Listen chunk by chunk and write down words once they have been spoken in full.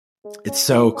It's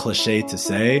so cliche to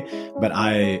say, but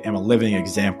I am a living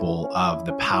example of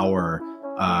the power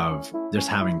of just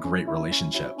having great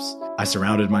relationships. I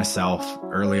surrounded myself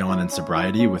early on in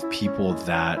sobriety with people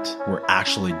that were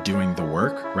actually doing the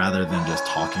work rather than just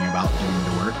talking about doing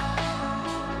the work.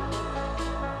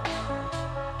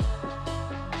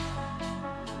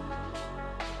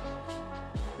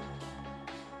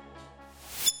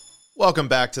 Welcome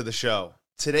back to the show.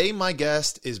 Today, my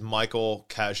guest is Michael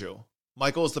Cazayoux.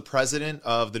 Michael is the president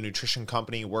of the nutrition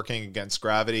company Working Against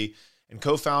Gravity and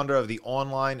co-founder of the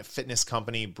online fitness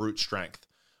company Brute Strength.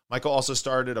 Michael also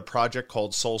started a project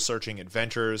called Soul Searching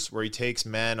Adventures, where he takes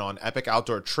men on epic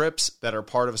outdoor trips that are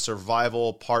part of a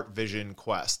survival, part vision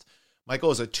quest. Michael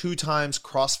is a 2-time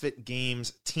CrossFit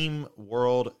Games Team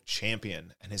World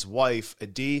Champion, and his wife,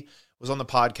 Adi, was on the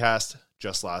podcast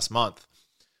just last month.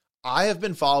 I have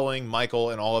been following Michael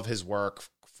and all of his work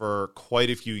for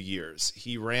quite a few years.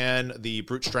 He ran the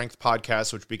Brute Strength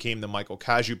podcast, which became the Michael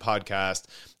Cazayoux podcast,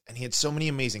 and he had so many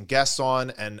amazing guests on.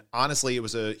 And honestly, it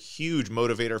was a huge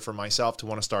motivator for myself to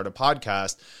want to start a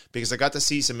podcast because I got to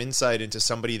see some insight into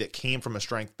somebody that came from a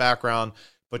strength background,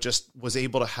 but just was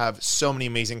able to have so many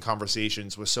amazing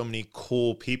conversations with so many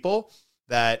cool people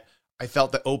that I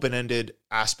felt the open-ended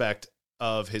aspect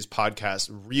of his podcast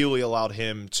really allowed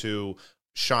him to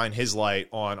shine his light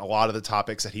on a lot of the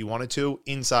topics that he wanted to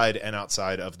inside and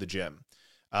outside of the gym.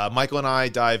 Michael and I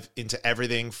dive into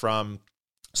everything from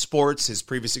sports, his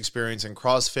previous experience in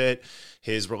CrossFit,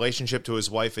 his relationship to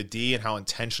his wife, Adi, and how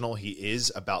intentional he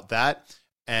is about that,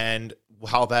 and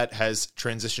how that has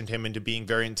transitioned him into being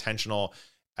very intentional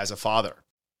as a father.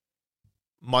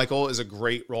 Michael is a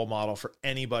great role model for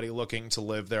anybody looking to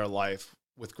live their life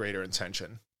with greater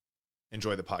intention.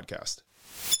 Enjoy the podcast.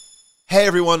 Hey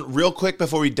everyone, real quick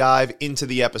before we dive into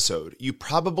the episode, you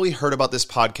probably heard about this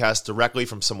podcast directly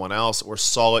from someone else or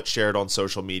saw it shared on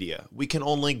social media. We can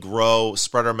only grow,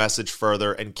 spread our message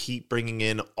further, and keep bringing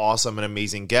in awesome and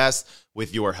amazing guests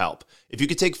with your help. If you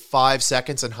could take 5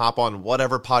 seconds and hop on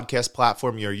whatever podcast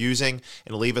platform you're using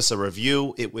and leave us a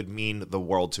review, it would mean the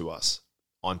world to us.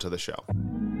 On to the show.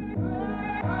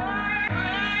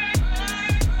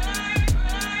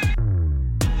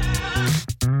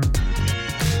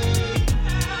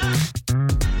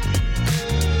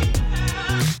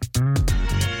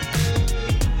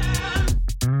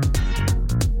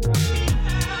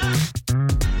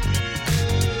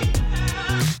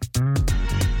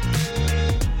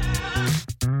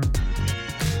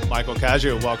 Michael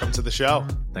Cazayoux, welcome to the show.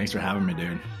 Thanks for having me,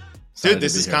 dude. Dude,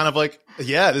 this is kind of like, this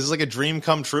is like a dream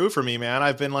come true for me, man.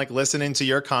 I've been like listening to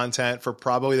your content for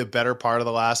probably the better part of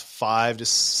the last 5 to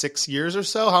 6 years or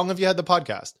so. How long have you had the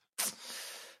podcast?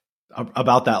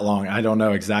 About that long. I don't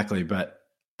know exactly, but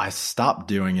I stopped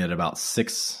doing it about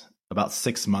 6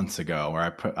 months ago,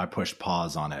 where I pushed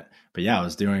pause on it. But yeah, I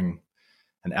was doing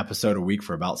an episode a week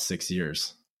for about 6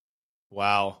 years.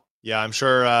 Wow. Yeah, I'm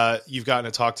sure you've gotten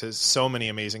to talk to so many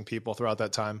amazing people throughout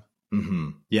that time. Mm-hmm.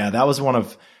 Yeah, that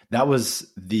was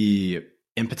the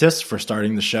impetus for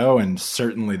starting the show, and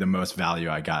certainly the most value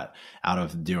I got out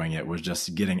of doing it was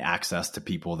just getting access to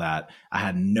people that I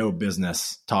had no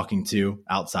business talking to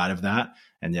outside of that.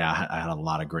 And yeah, I had a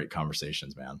lot of great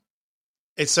conversations, man.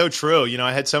 It's so true. You know,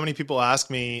 I had so many people ask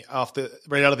me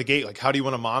right out of the gate, like, how do you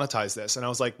want to monetize this? And I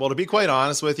was like, well, to be quite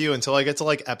honest with you, until I get to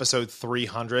like episode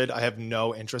 300, I have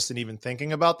no interest in even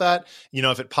thinking about that. You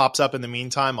know, if it pops up in the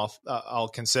meantime, I'll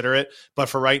consider it. But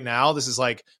for right now, this is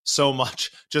like so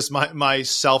much just my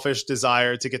selfish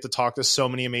desire to get to talk to so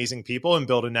many amazing people and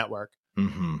build a network.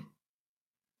 Mm-hmm.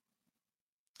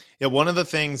 Yeah. One of the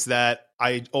things that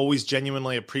I always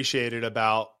genuinely appreciated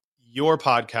about your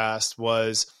podcast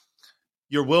was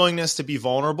your willingness to be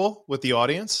vulnerable with the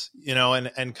audience, you know,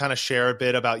 and kind of share a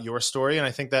bit about your story. And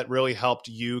I think that really helped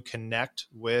you connect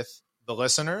with the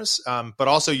listeners, but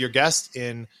also your guests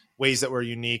in ways that were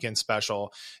unique and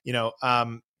special. You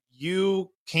know,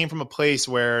 you came from a place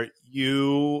where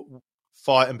you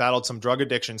fought and battled some drug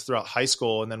addictions throughout high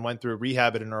school and then went through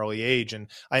rehab at an early age. And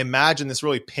I imagine this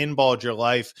really pinballed your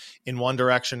life in one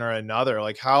direction or another.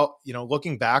 Like how, you know,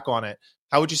 looking back on it,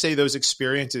 how would you say those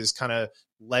experiences kind of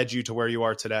led you to where you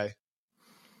are today?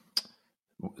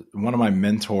 One of my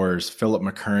mentors, Philip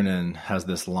McKernan, has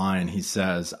this line. He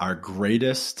says, "Our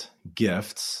greatest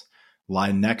gifts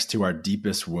lie next to our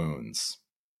deepest wounds."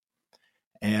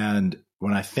 And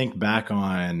when I think back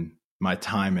on my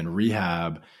time in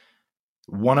rehab,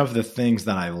 one of the things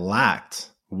that I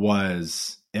lacked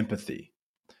was empathy.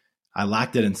 I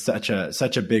lacked it in such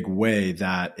a big way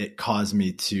that it caused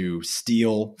me to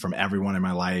steal from everyone in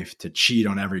my life, to cheat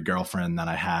on every girlfriend that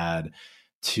I had,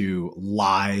 to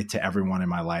lie to everyone in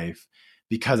my life,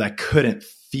 because I couldn't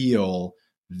feel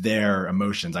their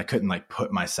emotions. I couldn't like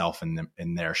put myself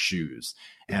in their shoes.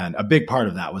 And a big part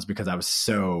of that was because I was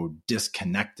so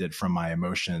disconnected from my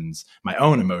emotions, my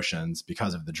own emotions,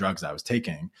 because of the drugs I was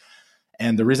taking.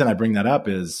 And the reason I bring that up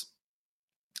is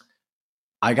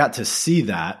I got to see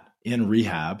that in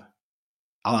rehab.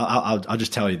 I'll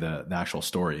just tell you the actual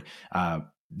story.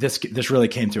 This really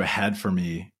came to a head for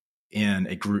me in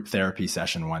a group therapy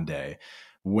session one day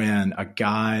when a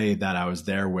guy that I was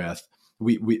there with,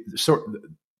 we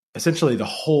essentially the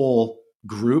whole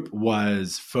group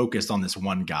was focused on this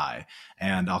one guy,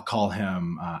 and I'll call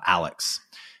him Alex.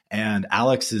 And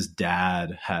Alex's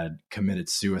dad had committed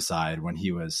suicide when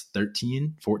he was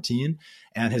 13, 14,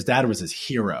 and his dad was his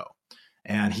hero.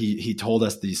 And he told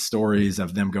us these stories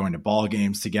of them going to ball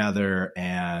games together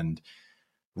and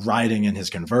riding in his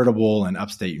convertible in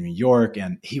upstate New York.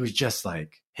 And he was just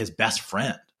like his best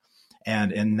friend.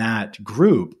 And in that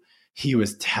group, he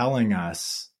was telling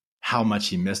us how much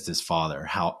he missed his father,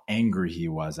 how angry he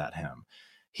was at him.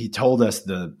 He told us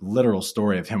the literal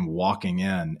story of him walking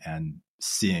in and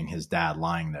seeing his dad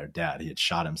lying there dead. He had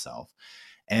shot himself.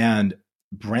 And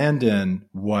Brandon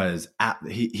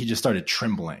he just started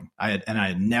trembling. I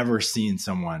had never seen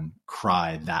someone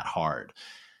cry that hard.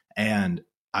 And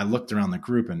I looked around the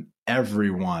group, and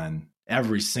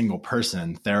every single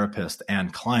person, therapist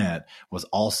and client, was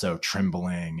also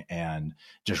trembling and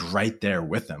just right there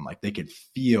with him. Like they could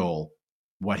feel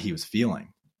what he was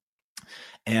feeling.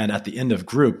 And at the end of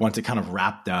group, once it kind of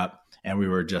wrapped up and we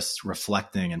were just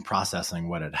reflecting and processing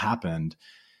what had happened,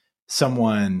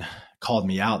 someone called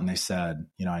me out and they said,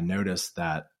 I noticed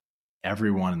that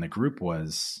everyone in the group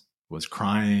was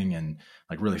crying and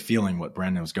like really feeling what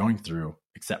Brandon was going through,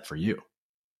 except for you.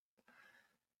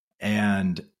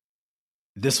 And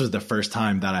this was the first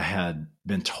time that I had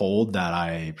been told that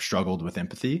I struggled with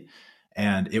empathy.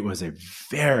 And it was a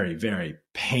very, very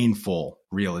painful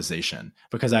realization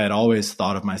because I had always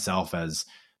thought of myself as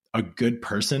a good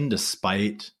person,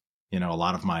 despite, a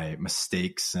lot of my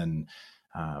mistakes and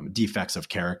defects of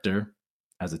character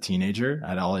as a teenager.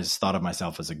 I'd always thought of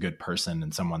myself as a good person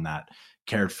and someone that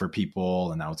cared for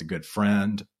people and that was a good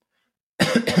friend.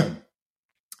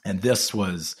 And this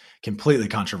was completely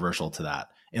controversial to that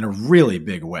in a really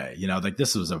big way. Like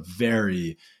this was a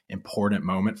very important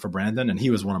moment for Brandon, and he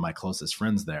was one of my closest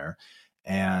friends there.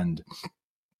 And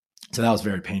so that was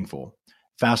very painful.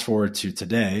 Fast forward to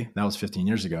today, that was 15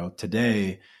 years ago.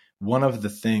 Today, one of the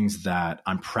things that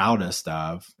I'm proudest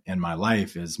of in my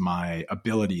life is my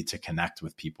ability to connect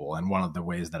with people. And one of the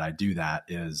ways that I do that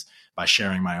is by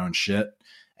sharing my own shit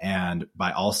and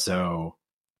by also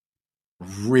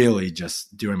really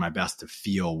just doing my best to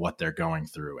feel what they're going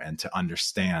through and to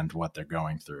understand what they're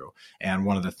going through. And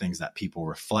one of the things that people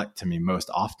reflect to me most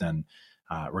often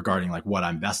regarding like what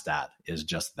I'm best at is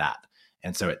just that.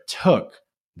 And so it took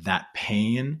that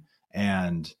pain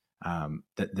and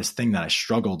this thing that I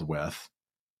struggled with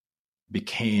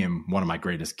became one of my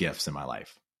greatest gifts in my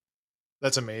life.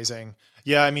 That's amazing.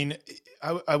 Yeah. I mean,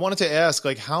 I wanted to ask,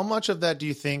 like, how much of that do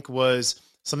you think was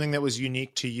something that was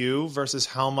unique to you versus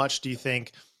how much do you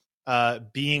think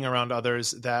being around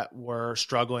others that were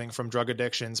struggling from drug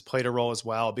addictions played a role as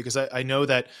well? Because I know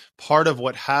that part of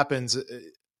what happens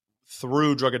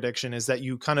through drug addiction is that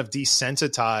you kind of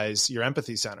desensitize your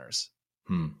empathy centers.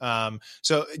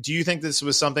 So do you think this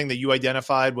was something that you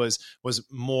identified was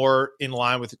more in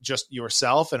line with just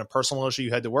yourself and a personal issue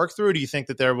you had to work through? Or do you think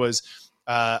that there was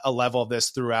a level of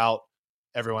this throughout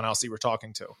everyone else that you were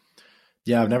talking to?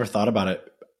 Yeah, I've never thought about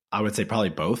it. I would say probably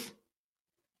both.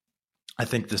 I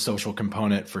think the social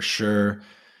component for sure.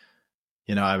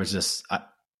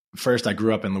 First I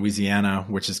grew up in Louisiana,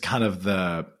 which is kind of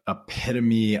the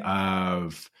epitome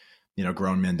of,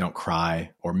 grown men don't cry,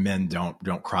 or men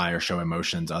don't cry or show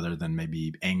emotions other than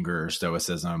maybe anger or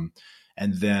stoicism.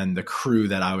 And then the crew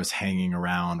that I was hanging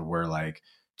around were like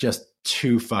just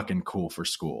too fucking cool for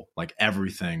school. Like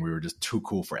everything, we were just too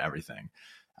cool for everything.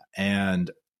 And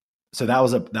so that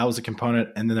was a component.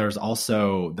 And then there's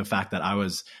also the fact that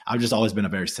I've just always been a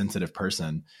very sensitive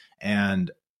person.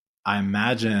 And I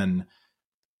imagine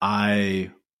I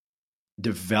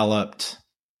developed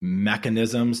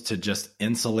mechanisms to just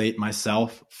insulate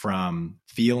myself from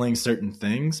feeling certain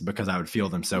things because I would feel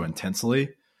them so intensely.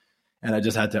 And I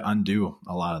just had to undo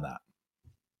a lot of that.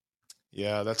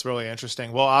 Yeah, that's really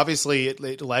interesting. Well, obviously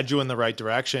it led you in the right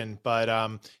direction, but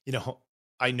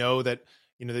I know that,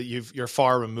 that you're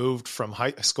far removed from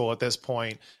high school at this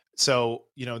point. So,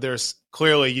 there's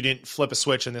clearly you didn't flip a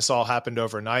switch and this all happened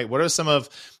overnight. What are some of,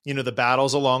 the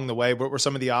battles along the way? What were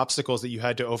some of the obstacles that you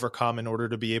had to overcome in order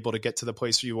to be able to get to the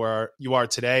place you are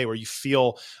today, where you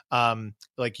feel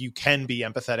like you can be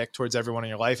empathetic towards everyone in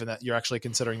your life and that you're actually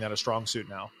considering that a strong suit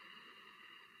now?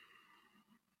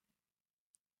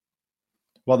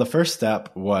 Well, the first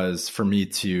step was for me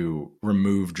to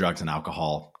remove drugs and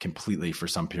alcohol completely for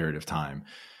some period of time.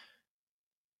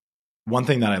 One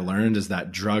thing that I learned is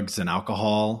that drugs and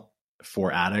alcohol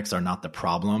for addicts are not the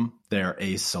problem. They're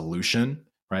a solution,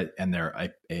 right? And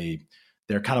they're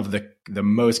they're kind of the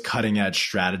most cutting edge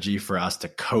strategy for us to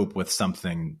cope with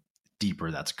something deeper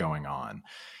that's going on.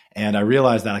 And I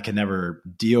realized that I could never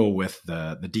deal with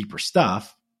the deeper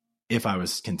stuff if I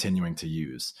was continuing to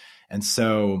use. And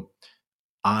so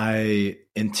I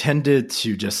intended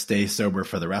to just stay sober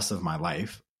for the rest of my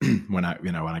life when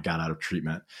I got out of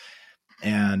treatment.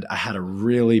 And I had a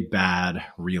really bad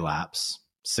relapse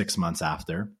 6 months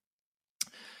after,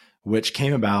 which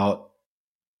came about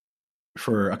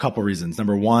for a couple reasons.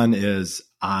 Number one is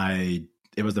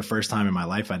it was the first time in my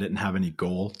life I didn't have any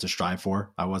goal to strive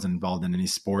for. I wasn't involved in any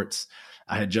sports.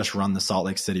 I had just run the Salt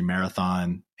Lake City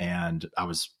Marathon and I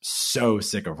was so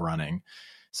sick of running.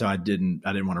 So I didn't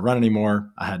want to run anymore.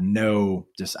 I had no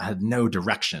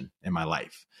direction in my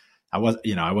life. I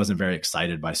wasn't very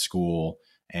excited by school,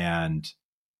 and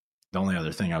the only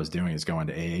other thing I was doing is going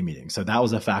to AA meetings. So that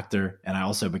was a factor. And I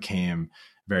also became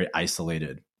very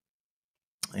isolated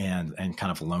and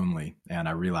kind of lonely, and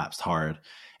I relapsed hard.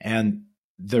 And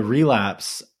the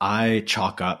relapse I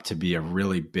chalk up to be a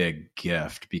really big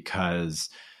gift, because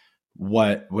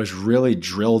what was really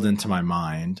drilled into my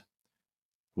mind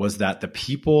was that the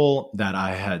people that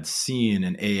I had seen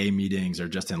in AA meetings or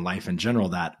just in life in general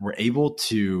that were able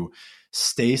to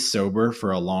stay sober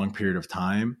for a long period of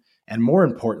time, and more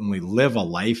importantly, live a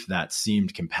life that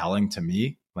seemed compelling to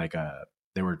me,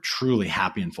 they were truly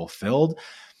happy and fulfilled.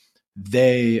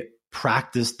 They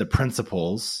practiced the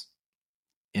principles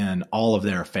in all of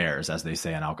their affairs, as they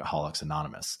say in Alcoholics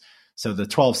Anonymous. So the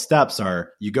 12 steps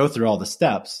are, you go through all the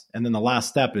steps, and then the last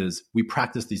step is we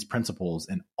practice these principles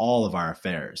in all of our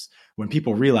affairs. When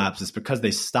people relapse, it's because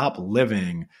they stop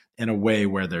living in a way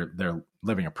where they're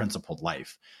living a principled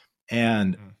life.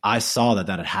 And I saw that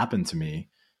had happened to me,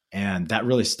 and that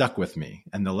really stuck with me.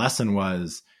 And the lesson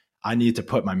was, I need to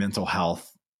put my mental health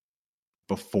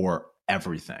before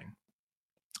everything.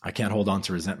 I can't hold on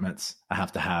to resentments. I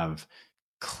have to have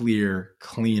clear,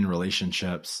 clean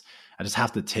relationships. I just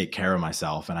have to take care of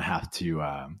myself, and I have to,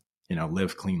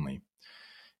 live cleanly.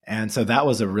 And so that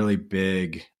was a really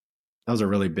big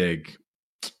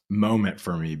moment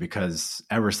for me, because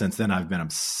ever since then I've been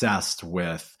obsessed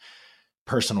with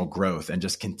personal growth and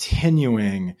just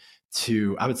continuing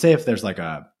to, I would say if there's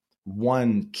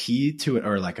one key to it,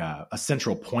 or a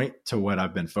central point to what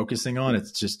I've been focusing on,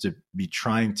 it's just to be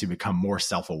trying to become more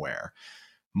self-aware,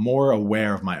 more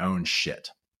aware of my own shit,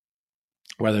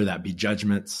 whether that be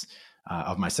judgments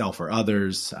of myself or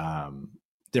others,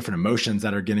 different emotions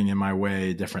that are getting in my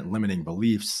way, different limiting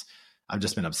beliefs. I've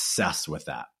just been obsessed with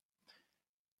that.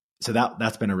 So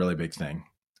that's been a really big thing.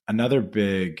 Another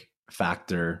big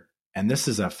factor, and this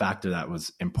is a factor that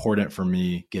was important for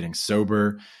me getting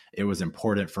sober. It was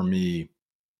important for me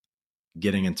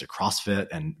getting into CrossFit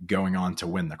and going on to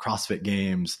win the CrossFit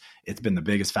Games. It's been the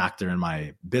biggest factor in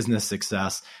my business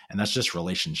success, and that's just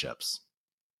relationships.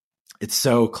 It's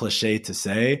so cliche to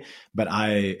say, but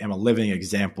I am a living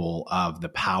example of the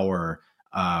power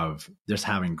of just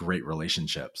having great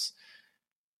relationships.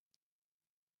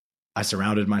 I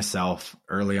surrounded myself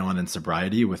early on in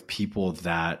sobriety with people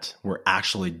that were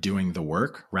actually doing the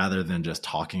work rather than just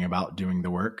talking about doing the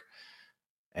work.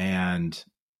 And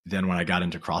then when I got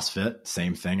into CrossFit,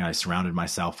 same thing. I surrounded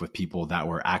myself with people that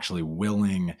were actually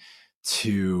willing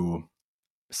to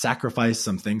sacrifice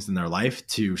some things in their life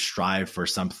to strive for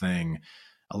something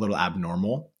a little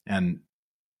abnormal. And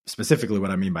specifically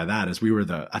what I mean by that is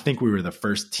I think we were the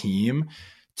first team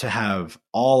to have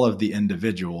all of the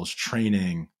individuals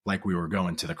training like we were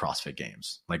going to the CrossFit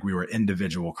Games, like we were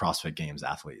individual CrossFit Games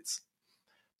athletes.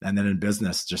 And then in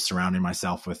business, just surrounding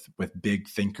myself with big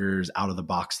thinkers, out of the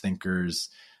box thinkers,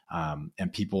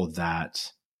 and people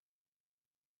that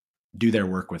do their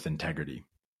work with integrity.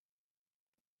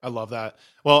 I love that.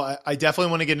 Well, I definitely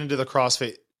want to get into the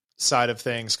CrossFit side of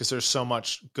things, because there's so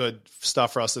much good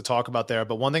stuff for us to talk about there.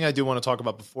 But one thing I do want to talk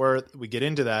about before we get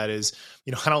into that is,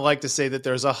 I don't like to say that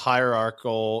there's a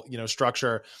hierarchical,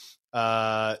 structure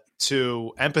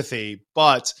to empathy,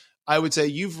 but I would say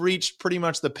you've reached pretty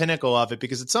much the pinnacle of it,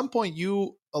 because at some point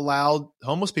you allowed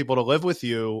homeless people to live with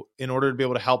you in order to be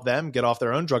able to help them get off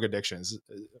their own drug addictions.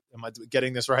 Am I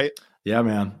getting this right? Yeah,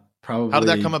 man. Probably. How did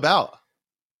that come about?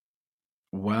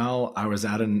 Well, I was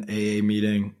at an AA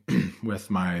meeting with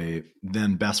my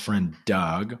then best friend,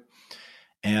 Doug,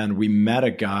 and we met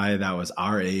a guy that was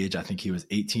our age. I think he was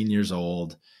 18 years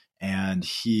old, and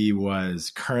he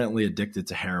was currently addicted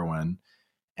to heroin.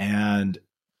 And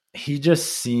he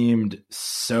just seemed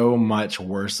so much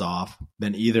worse off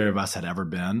than either of us had ever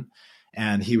been.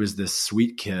 And he was this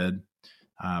sweet kid.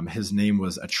 His name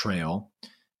was Atrail.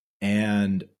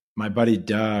 And my buddy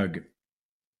Doug,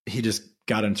 he just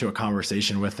got into a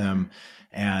conversation with him,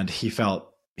 and he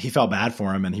felt bad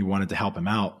for him and he wanted to help him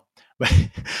out. But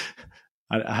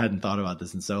I hadn't thought about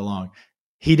this in so long.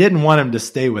 He didn't want him to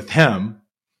stay with him,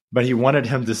 but he wanted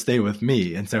him to stay with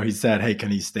me. And so he said, "Hey, can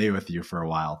he stay with you for a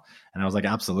while?" And I was like,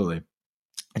 "Absolutely."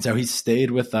 And so he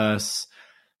stayed with us.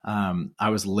 I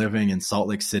was living in Salt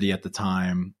Lake City at the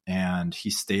time, and he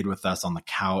stayed with us on the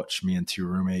couch, me and two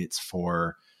roommates,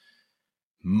 for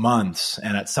months.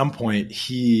 And at some point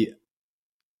he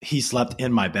slept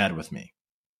in my bed with me,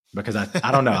 because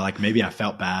I don't know, like maybe I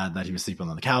felt bad that he was sleeping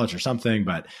on the couch or something,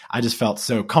 but I just felt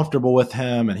so comfortable with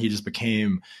him, and he just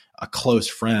became a close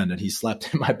friend, and he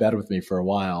slept in my bed with me for a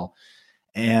while.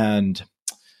 And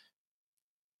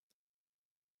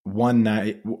one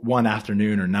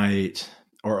afternoon or night,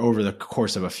 or over the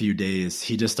course of a few days,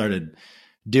 he just started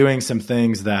doing some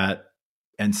things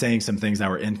and saying some things that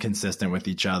were inconsistent with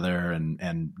each other,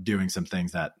 and doing some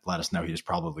things that let us know he was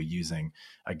probably using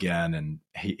again. And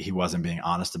he wasn't being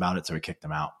honest about it. So we kicked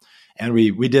him out. And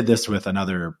we did this with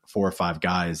another 4 or 5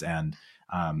 guys. And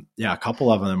a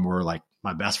couple of them were like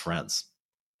my best friends.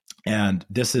 And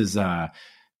this is a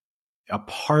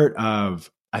part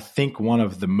of, I think, one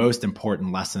of the most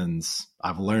important lessons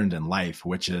I've learned in life,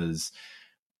 which is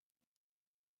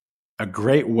a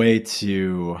great way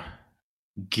to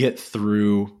get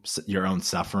through your own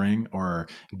suffering or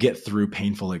get through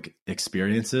painful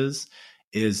experiences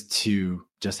is to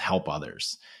just help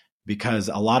others. Because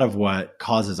a lot of what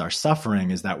causes our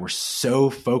suffering is that we're so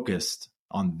focused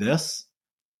on this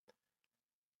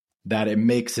that it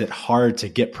makes it hard to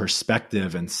get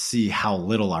perspective and see how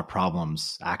little our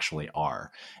problems actually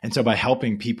are. And so by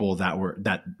helping people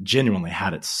that genuinely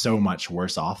had it so much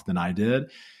worse off than I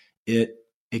did, it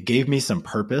gave me some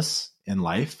purpose in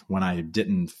life when I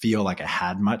didn't feel like I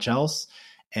had much else.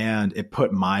 And it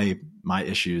put my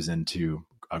issues into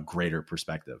a greater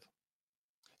perspective.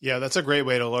 Yeah, that's a great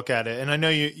way to look at it. And I know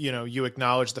you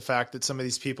acknowledge the fact that some of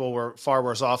these people were far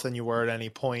worse off than you were at any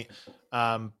point.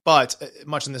 But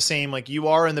much in the same, like, you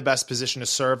are in the best position to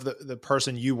serve the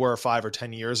person you were 5 or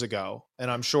 10 years ago.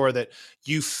 And I'm sure that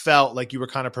you felt like you were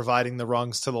kind of providing the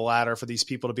rungs to the ladder for these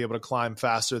people to be able to climb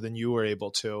faster than you were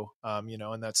able to,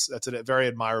 and that's a very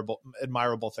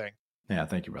admirable thing. Yeah.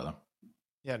 Thank you, brother.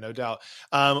 Yeah, no doubt.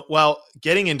 Well,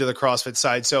 getting into the CrossFit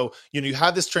side. So, you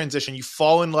have this transition, you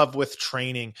fall in love with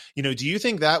training. Do you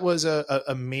think that was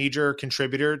a major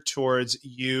contributor towards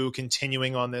you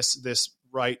continuing on this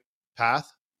right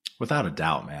path? Without a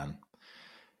doubt, man.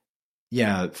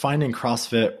 Yeah. Finding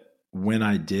CrossFit when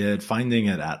I did, finding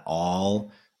it at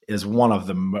all, is one of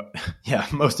the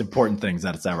most important things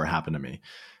that it's ever happened to me.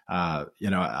 I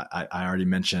already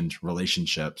mentioned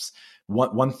relationships.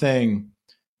 One thing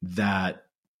that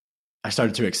I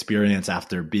started to experience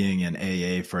after being in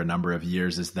AA for a number of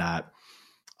years is that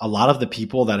a lot of the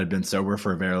people that had been sober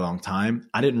for a very long time,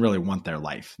 I didn't really want their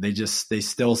life. They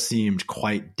still seemed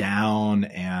quite down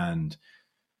and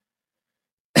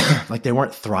like they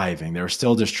weren't thriving. They were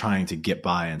still just trying to get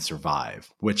by and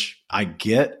survive, which I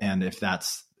get. And if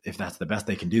that's the best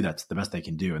they can do, that's the best they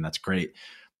can do. And that's great.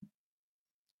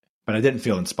 But I didn't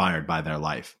feel inspired by their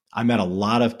life. I met a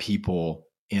lot of people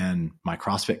in my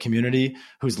CrossFit community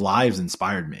whose lives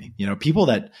inspired me. People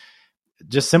that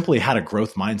just simply had a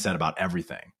growth mindset about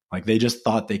everything. Like they just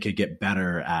thought they could get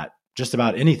better at just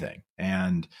about anything.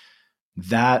 And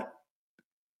that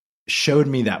showed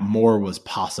me that more was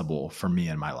possible for me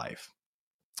in my life.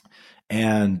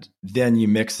 And then you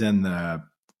mix in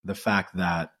the fact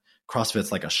that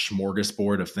CrossFit's like a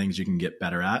smorgasbord of things you can get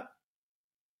better at.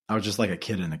 I was just like a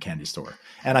kid in a candy store.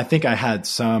 And I think I had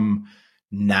some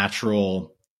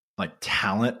natural like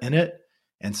talent in it.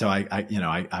 And so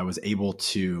I was able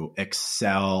to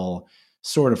excel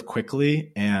sort of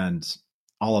quickly, and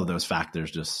all of those factors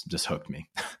just hooked me.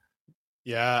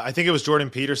 Yeah. I think it was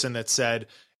Jordan Peterson that said,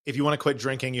 if you want to quit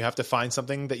drinking, you have to find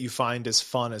something that you find as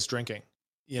fun as drinking.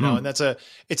 And it's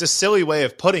a silly way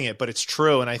of putting it, but it's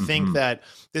true. And I think that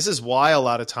this is why a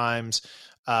lot of times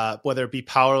whether it be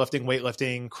powerlifting,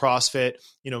 weightlifting, CrossFit,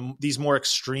 these more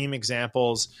extreme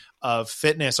examples of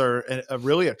fitness are a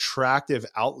really attractive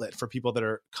outlet for people that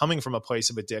are coming from a place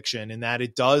of addiction, in that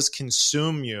it does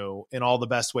consume you in all the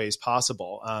best ways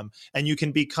possible. And you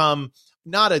can become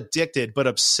not addicted, but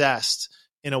obsessed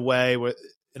in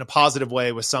a positive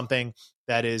way with something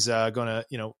that is going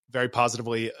to, very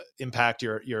positively impact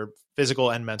your physical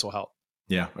and mental health.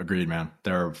 Yeah, agreed, man.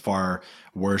 There are far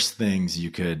worse things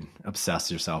you could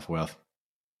obsess yourself with.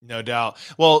 No doubt.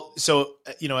 Well, so,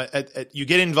 you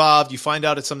get involved, you find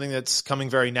out it's something that's coming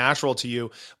very natural to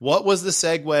you. What was the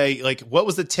segue? Like, what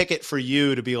was the ticket for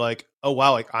you to be like, oh,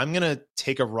 wow, like I'm going to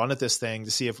take a run at this thing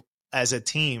to see if as a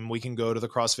team we can go to the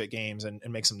CrossFit Games and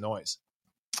make some noise?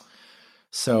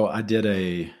 So I did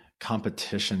a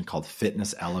competition called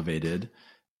Fitness Elevated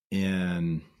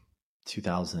in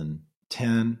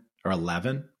 2010 or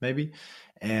 11, maybe.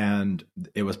 And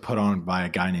it was put on by a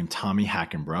guy named Tommy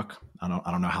Hackenbrook. I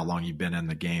don't know how long you've been in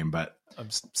the game, but I'm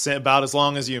about as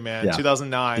long as you, man. Yeah.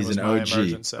 2009 he's was an my OG,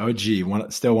 emergence. So.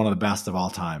 still one of the best of all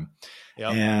time.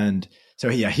 Yep. And so,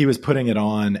 he was putting it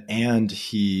on and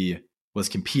he was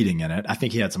competing in it. I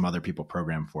think he had some other people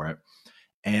programmed for it.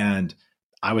 And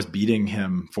I was beating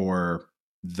him for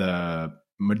the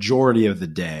majority of the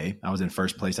day. I was in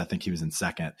first place. I think he was in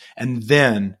second. And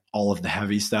then all of the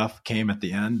heavy stuff came at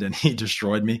the end and he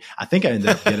destroyed me. I think I ended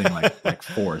up getting like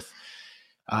fourth.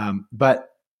 But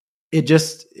it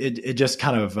just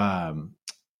kind of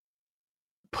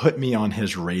put me on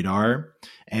his radar.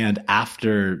 And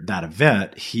after that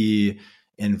event, he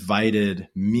invited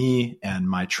me and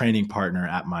my training partner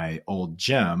at my old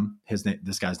gym.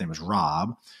 This guy's name was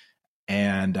Rob.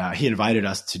 And he invited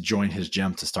us to join his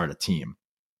gym to start a team.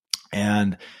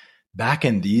 And back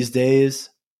in these days,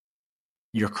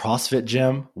 your CrossFit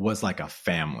gym was like a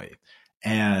family.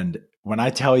 And when I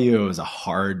tell you it was a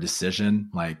hard decision,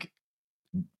 like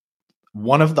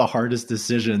one of the hardest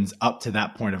decisions up to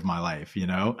that point of my life,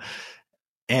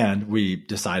 and we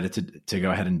decided to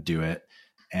go ahead and do it.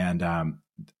 And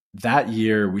that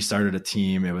year we started a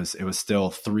team. It was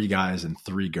still 3 guys and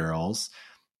 3 girls.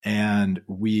 And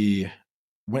we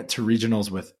went to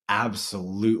regionals with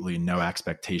absolutely no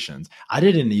expectations. I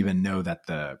didn't even know that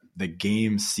the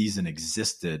game season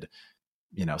existed,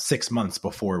 6 months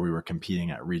before we were competing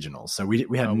at regionals. So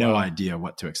we had no idea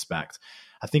what to expect.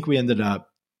 I think we ended up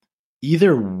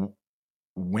either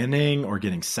winning or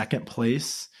getting second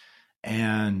place.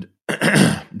 And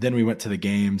then we went to the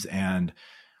games and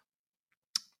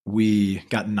we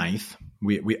got 9th.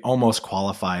 We almost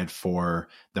qualified for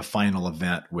the final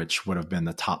event, which would have been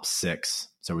the top 6.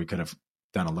 So we could have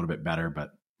done a little bit better,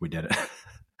 but we did it.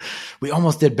 We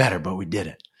almost did better, but we did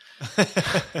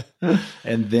it.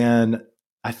 And then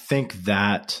I think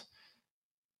that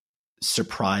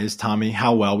surprised Tommy.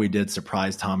 How well we did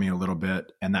surprised Tommy a little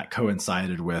bit. And that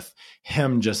coincided with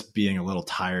him just being a little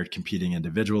tired competing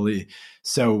individually.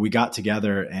 So we got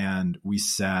together and we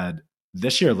said,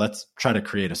 this year, let's try to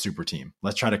create a super team.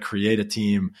 Let's try to create a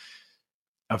team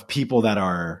of people that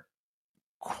are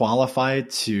qualified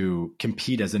to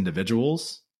compete as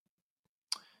individuals,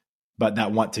 but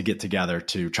that want to get together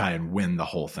to try and win the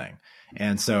whole thing.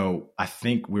 And so I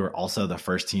think we were also the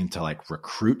first team to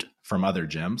recruit from other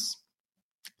gyms.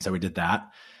 So we did that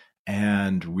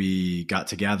and we got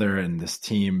together and this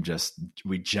team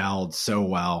we gelled so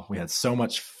well. We had so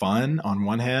much fun on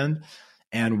one hand,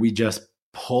 and we just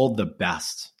pulled the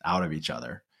best out of each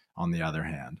other on the other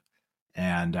hand.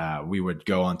 And we would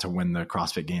go on to win the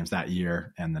CrossFit Games that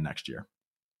year and the next year.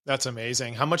 That's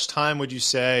amazing. How much time would you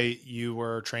say you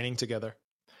were training together?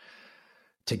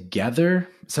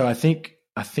 So I think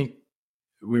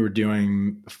we were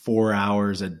doing 4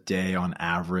 hours a day on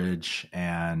average,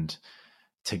 and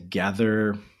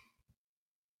together,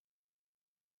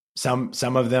 some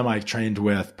of them I trained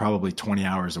with probably 20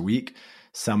 hours a week.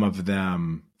 Some of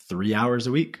them 3 hours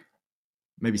a week,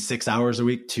 maybe 6 hours a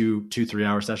week, 2-3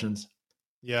 hour sessions.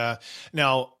 Yeah.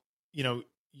 Now,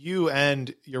 you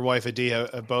and your wife, Adi,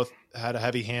 have both had a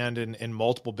heavy hand in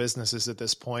multiple businesses at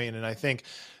this point. And I think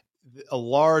a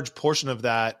large portion of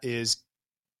that is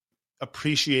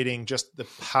appreciating just the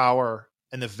power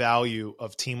and the value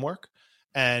of teamwork.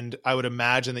 And I would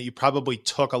imagine that you probably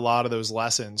took a lot of those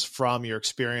lessons from your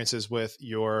experiences with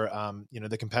your,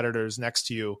 the competitors next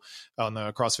to you on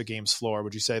the CrossFit Games floor.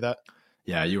 Would you say that?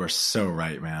 Yeah, you are so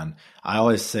right, man. I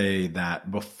always say that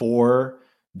before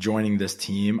joining this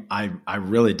team, I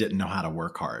really didn't know how to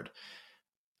work hard.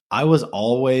 I was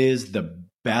always the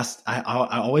best. I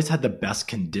always had the best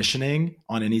conditioning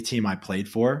on any team I played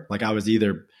for. I was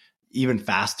either even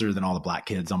faster than all the black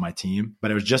kids on my team,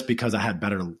 but it was just because I had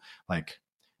better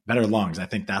better lungs. I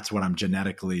think that's what I'm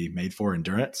genetically made for,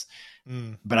 endurance.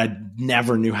 Mm. But I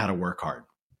never knew how to work hard.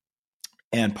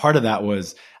 And part of that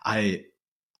was I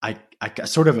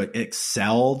sort of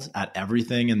excelled at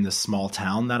everything in this small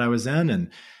town that I was in,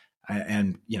 and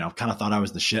kind of thought I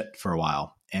was the shit for a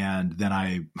while. And then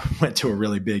I went to a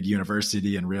really big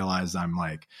university and realized I'm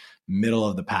like middle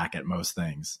of the pack at most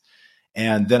things.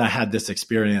 And then I had this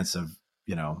experience of,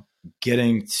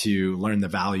 getting to learn the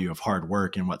value of hard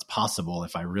work and what's possible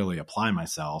if I really apply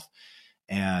myself.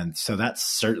 And so that's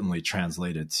certainly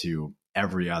translated to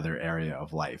every other area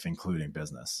of life, including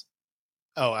business.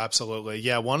 Oh, absolutely.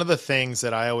 Yeah. One of the things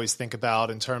that I always think about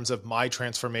in terms of my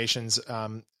transformations,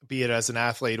 be it as an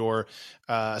athlete or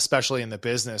especially in the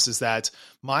business, is that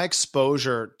my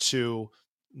exposure to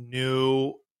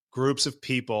new groups of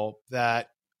people that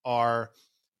are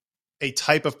a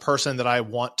type of person that I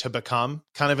want to become,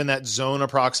 kind of in that zone of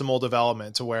proximal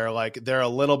development, to where like they're a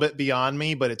little bit beyond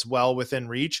me, but it's well within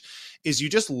reach, is you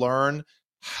just learn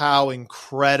how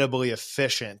incredibly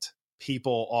efficient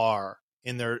people are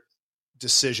in their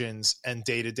decisions and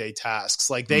day-to-day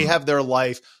tasks. Like they have their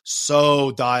life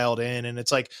so dialed in, and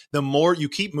it's like the more you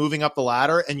keep moving up the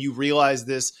ladder and you realize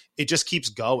this, it just keeps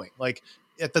going. Like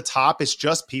at the top, it's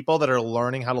just people that are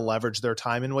learning how to leverage their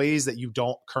time in ways that you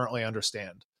don't currently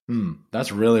understand.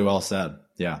 That's really well said.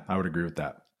 Yeah, I would agree with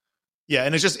that. Yeah.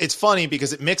 And it's funny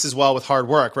because it mixes well with hard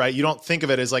work, right? You don't think of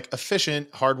it as like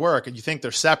efficient hard work, and you think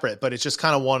they're separate, but it's just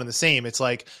kind of one and the same. It's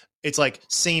like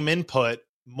same input,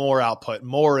 more output,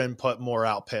 more input, more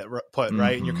output,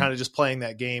 right? And you're kind of just playing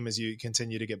that game as you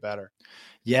continue to get better.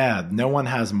 Yeah. No one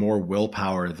has more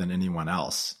willpower than anyone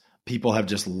else. People have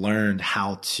just learned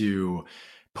how to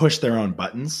push their own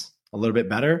buttons a little bit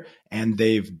better, and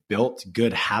they've built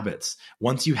good habits.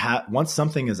 Once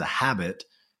something is a habit,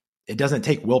 it doesn't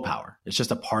take willpower. It's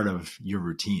just a part of your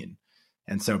routine.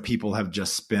 And so people have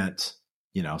just spent,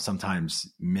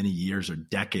 sometimes many years or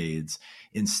decades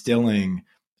instilling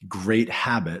great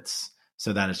habits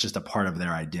so that it's just a part of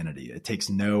their identity. It takes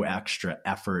no extra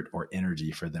effort or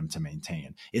energy for them to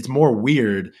maintain. It's more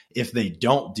weird if they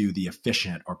don't do the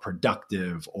efficient or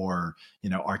productive or,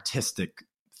 artistic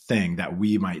thing that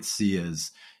we might see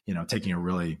as, taking a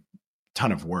really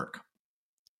ton of work.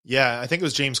 Yeah. I think it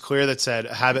was James Clear that said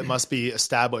a habit must be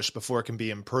established before it can be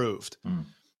improved.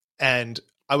 And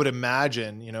I would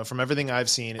imagine, from everything I've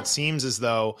seen, it seems as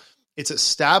though it's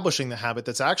establishing the habit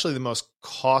that's actually the most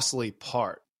costly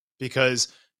part, because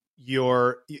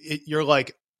you're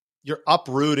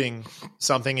uprooting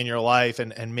something in your life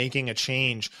and making a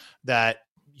change that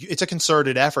it's a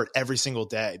concerted effort every single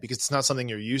day, because it's not something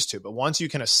you're used to. But once you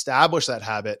can establish that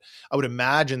habit, I would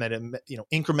imagine that,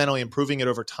 incrementally improving it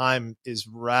over time is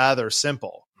rather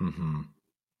simple. Mm-hmm.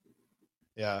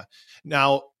 Yeah.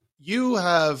 Now you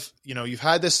have, you've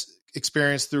had this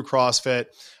experience through CrossFit.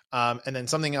 And then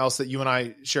something else that you and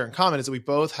I share in common is that we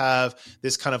both have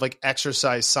this kind of like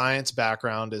exercise science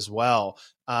background as well.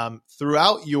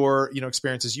 Throughout your,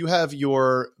 experiences, you have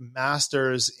your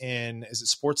master's in, is it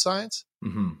sports science?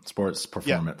 Mm-hmm. Sports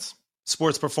performance. Yeah.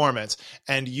 Sports performance.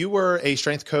 And you were a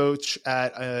strength coach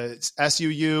at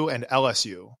SUU and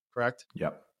LSU, correct?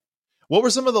 Yep. What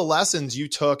were some of the lessons you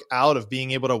took out of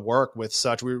being able to work with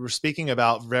such, we were speaking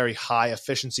about very high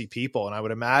efficiency people. And I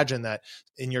would imagine that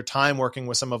in your time working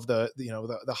with some of the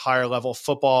higher level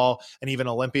football and even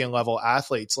Olympian level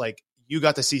athletes, like you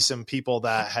got to see some people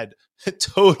that had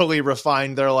totally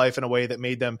refined their life in a way that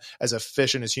made them as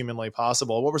efficient as humanly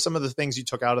possible. What were some of the things you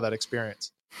took out of that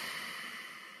experience?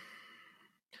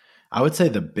 I would say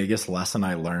the biggest lesson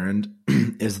I learned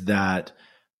is that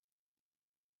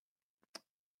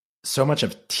so much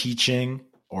of teaching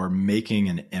or making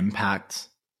an impact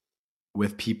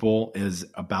with people is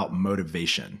about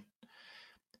motivation.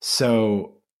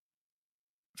 So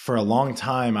for a long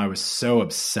time, I was so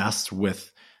obsessed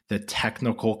with the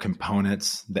technical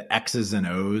components, the X's and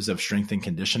O's of strength and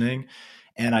conditioning.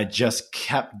 And I just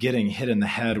kept getting hit in the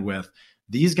head with,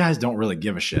 these guys don't really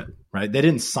give a shit, right? They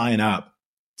didn't sign up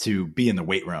to be in the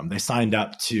weight room. They signed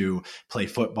up to play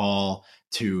football,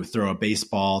 to throw a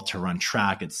baseball, to run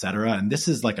track, etc. And this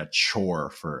is like a chore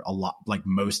for a lot, like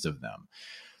most of them.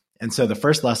 And so the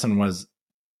first lesson was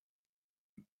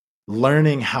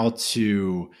learning how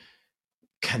to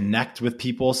connect with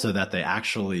people so that they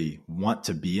actually want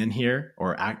to be in here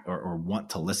or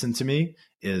want to listen to me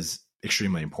is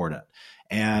extremely important.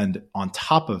 And on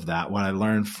top of that, what I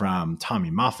learned from Tommy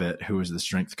Moffitt, who was the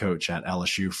strength coach at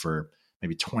LSU for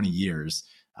maybe 20 years,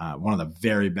 one of the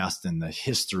very best in the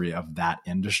history of that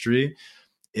industry,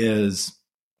 is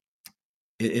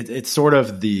it's sort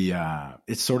of the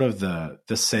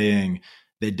saying,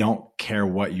 they don't care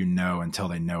what you know until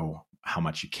they know how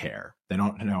much you care. They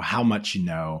don't know how much you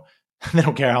know. They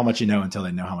don't care how much you know until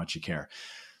they know how much you care.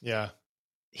 Yeah.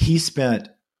 He spent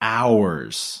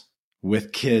hours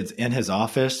with kids in his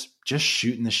office, just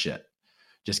shooting the shit,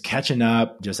 just catching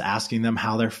up, just asking them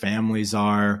how their families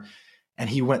are. And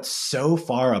he went so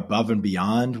far above and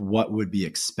beyond what would be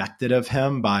expected of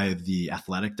him by the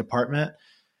athletic department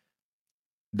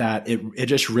that it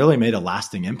just really made a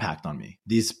lasting impact on me.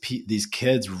 These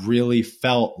kids really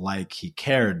felt like he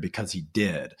cared because he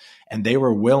did. And they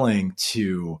were willing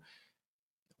to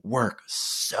work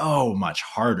so much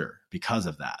harder because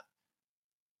of that.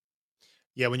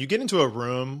 Yeah. When you get into a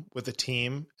room with a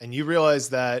team and you realize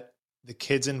that the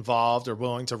kids involved are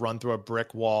willing to run through a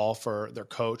brick wall for their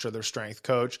coach or their strength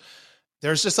coach,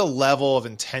 there's just a level of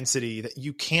intensity that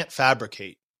you can't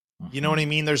fabricate. You know what I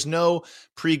mean? There's no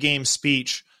pregame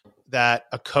speech that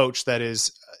a coach that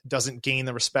doesn't gain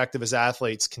the respect of his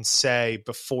athletes can say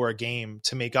before a game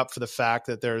to make up for the fact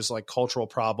that there's like cultural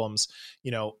problems,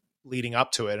 leading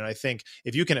up to it. And I think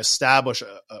if you can establish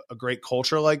a great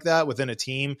culture like that within a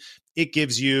team, it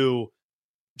gives you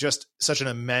just such an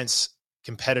immense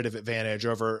competitive advantage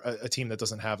over a team that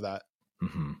doesn't have that.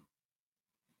 Mm-hmm.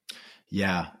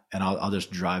 Yeah. And I'll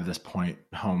just drive this point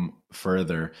home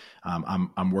further.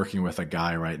 I'm working with a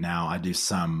guy right now. I do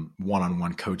some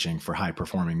one-on-one coaching for high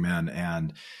performing men.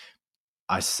 And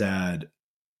I said,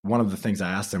 one of the things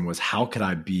I asked him was, how could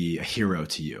I be a hero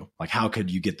to you? Like, how could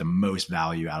you get the most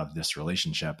value out of this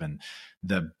relationship? And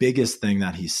the biggest thing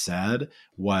that he said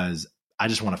was, I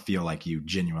just want to feel like you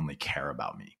genuinely care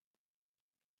about me.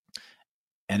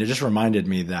 And it just reminded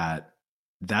me that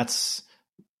that's,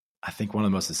 I think, one of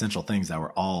the most essential things that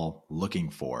we're all looking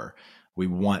for. We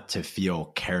want to feel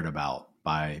cared about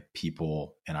by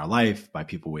people in our life, by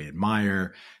people we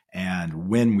admire. And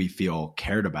when we feel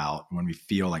cared about, when we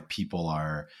feel like people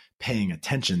are paying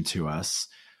attention to us,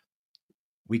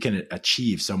 we can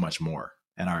achieve so much more.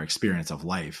 And our experience of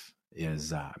life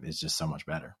is just so much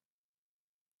better.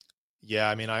 Yeah,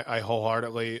 I mean, I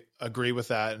wholeheartedly agree with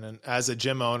that. And as a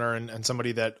gym owner and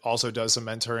somebody that also does some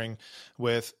mentoring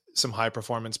with some high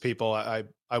performance people, I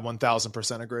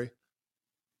 1000% agree.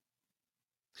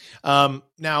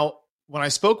 Now, when I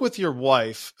spoke with your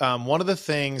wife, one of the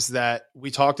things that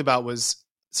we talked about was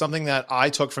something that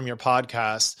I took from your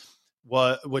podcast,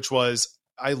 which was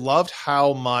I loved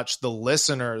how much the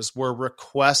listeners were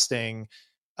requesting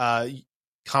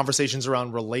conversations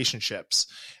around relationships.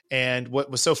 And what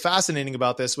was so fascinating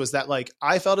about this was that, like,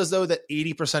 I felt as though that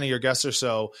 80% of your guests or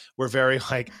so were very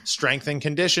like strength and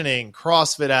conditioning,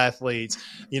 CrossFit athletes,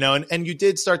 and you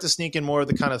did start to sneak in more of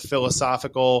the kind of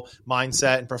philosophical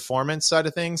mindset and performance side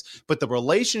of things. But the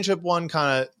relationship one,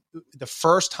 kind of the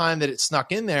first time that it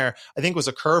snuck in there, I think was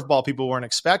a curveball people weren't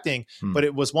expecting, but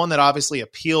it was one that obviously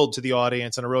appealed to the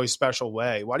audience in a really special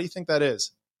way. Why do you think that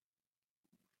is?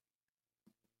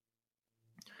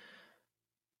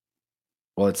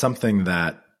 Well, it's something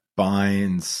that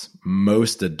binds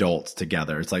most adults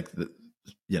together. It's like,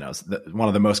 one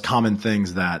of the most common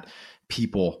things that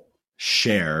people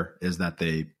share is that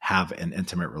they have an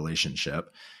intimate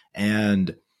relationship.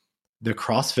 And the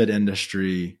CrossFit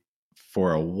industry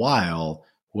for a while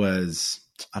was,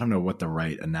 I don't know what the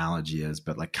right analogy is,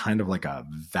 but like kind of like a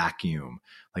vacuum.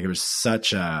 Like it was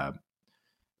such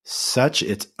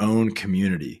its own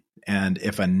community. And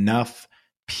if enough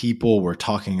people were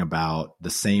talking about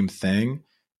the same thing,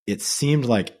 it seemed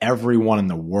like everyone in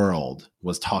the world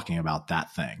was talking about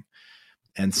that thing.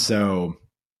 And so,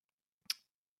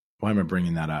 why am I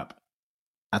bringing that up?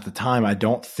 At the time, I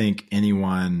don't think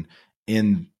anyone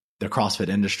in the CrossFit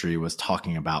industry was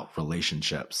talking about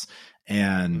relationships.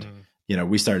 And,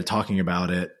 we started talking about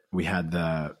it. We had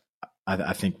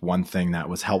I think one thing that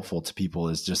was helpful to people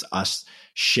is just us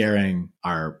sharing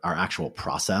our actual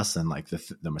process and like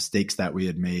the mistakes that we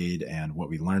had made and what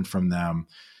we learned from them,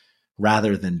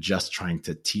 rather than just trying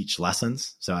to teach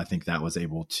lessons. So I think that was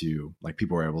able to, like,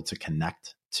 people were able to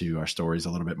connect to our stories a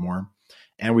little bit more.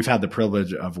 And we've had the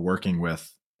privilege of working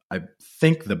with, I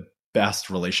think, the best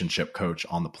relationship coach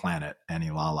on the planet,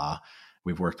 Annie Lala.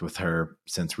 We've worked with her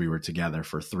since we were together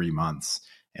for 3 months,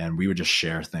 and we would just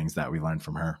share things that we learned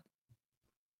from her.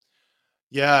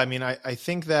 Yeah, I mean, I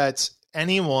think that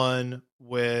anyone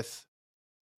with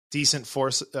decent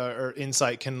force or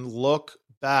insight can look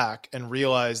back and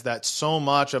realize that so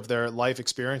much of their life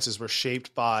experiences were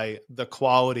shaped by the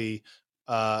quality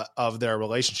of their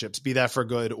relationships, be that for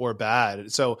good or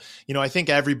bad. So, I think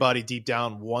everybody deep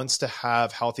down wants to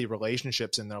have healthy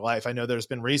relationships in their life. I know there's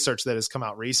been research that has come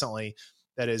out recently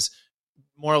that is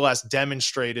more or less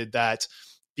demonstrated that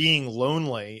being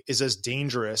lonely is as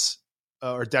dangerous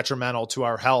or detrimental to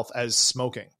our health as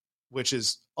smoking. which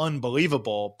is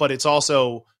unbelievable, but it's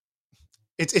also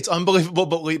it's unbelievable,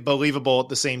 but believable at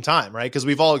the same time, right? Because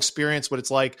we've all experienced what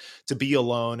it's like to be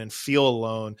alone and feel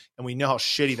alone, and we know how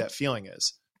shitty that feeling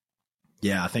is.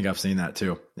 Yeah, I think I've seen that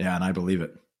too. Yeah, and I believe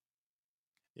it.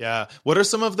 Yeah. What are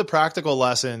some of the practical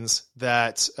lessons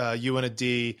that you and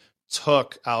Adi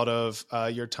took out of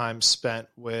your time spent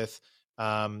with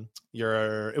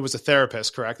it was a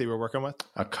therapist, correct, that you were working with?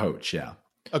 A coach, yeah.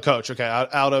 A coach, okay.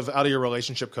 Out of your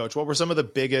relationship coach, what were some of the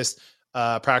biggest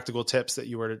practical tips that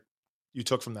you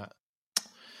took from that?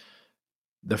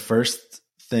 The first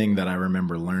thing that I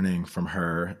remember learning from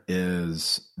her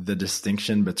is the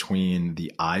distinction between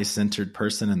the I-centered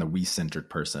person and the we-centered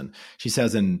person. She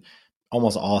says in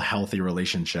almost all healthy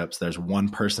relationships, there's one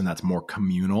person that's more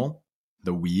communal,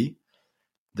 the we,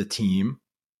 the team,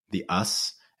 the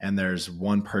us, and there's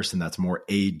one person that's more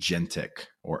agentic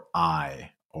or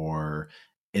I or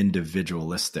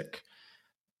individualistic.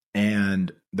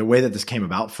 And the way that this came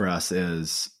about for us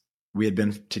is we had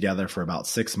been together for about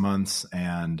 6 months,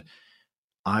 and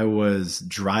I was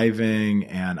driving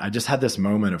and I just had this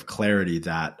moment of clarity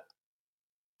that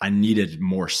I needed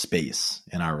more space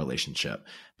in our relationship.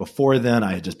 Before then,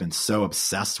 I had just been so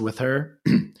obsessed with her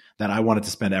that I wanted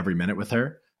to spend every minute with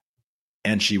her,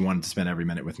 and she wanted to spend every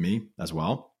minute with me as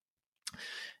well.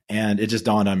 And it just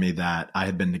dawned on me that I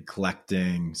had been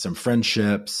neglecting some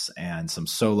friendships and some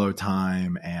solo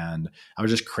time, and I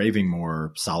was just craving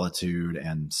more solitude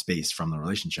and space from the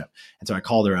relationship. And so I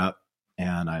called her up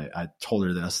and I told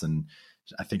her this, and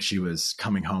I think she was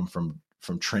coming home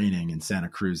from training in Santa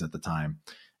Cruz at the time.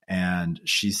 And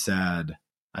she said,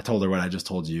 I told her what I just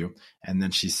told you. And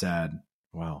then she said,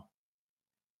 well,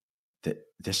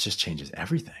 this just changes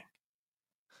everything.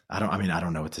 I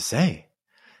don't know what to say.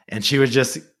 And she was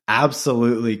just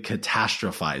absolutely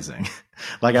catastrophizing.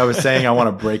 Like I was saying, I want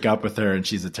to break up with her and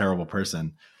she's a terrible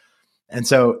person. And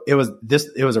so it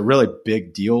was a really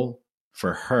big deal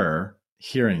for her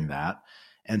hearing that.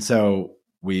 And so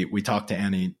we talked to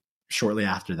Annie shortly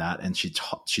after that, and she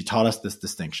taught us this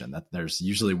distinction that there's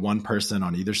usually one person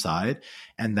on either side,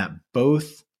 and that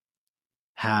both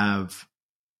have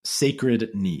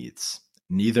sacred needs.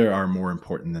 Neither are more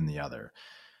important than the other.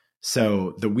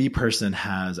 So the we person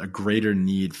has a greater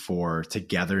need for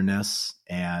togetherness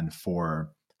and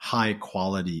for high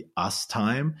quality us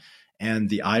time, and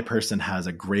the I person has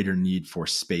a greater need for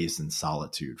space and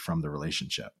solitude from the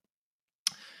relationship.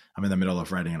 I'm in the middle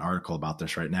of writing an article about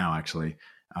this right now, actually.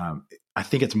 I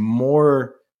think it's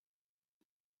more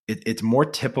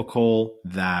typical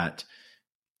that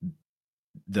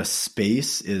the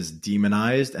space is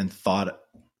demonized and thought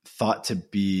to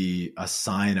be a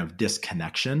sign of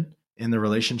disconnection in the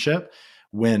relationship,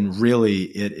 when really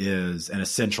it is an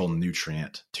essential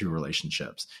nutrient to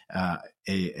relationships.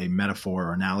 A metaphor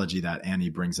or analogy that Annie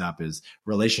brings up is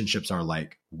relationships are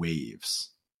like waves,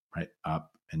 right?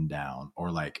 Up and down,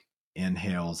 or like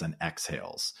inhales and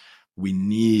exhales. We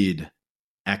need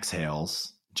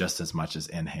exhales just as much as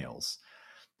inhales.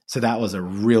 So that was a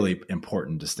really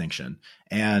important distinction.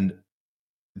 And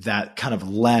that kind of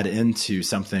led into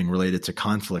something related to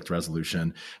conflict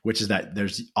resolution, which is that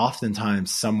there's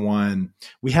oftentimes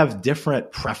we have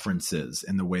different preferences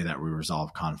in the way that we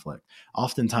resolve conflict.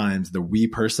 Oftentimes the we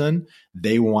person,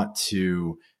 they want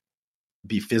to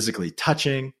be physically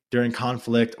touching during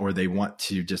conflict, or they want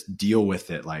to just deal with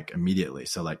it like immediately.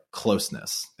 So like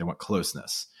closeness, they want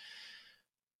closeness.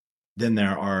 Then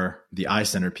there are the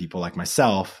I-centered people like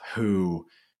myself who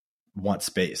want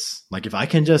space. Like if I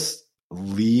can just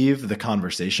leave the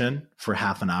conversation for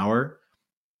half an hour,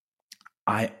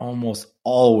 I almost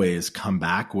always come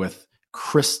back with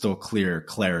crystal clear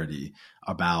clarity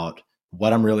about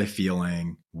what I'm really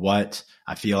feeling, what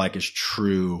I feel like is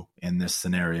true in this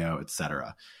scenario,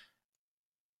 etc.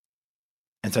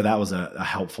 And so that was a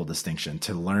helpful distinction,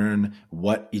 to learn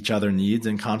what each other needs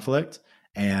in conflict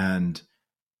and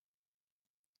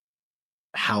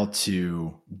how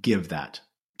to give that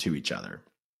to each other.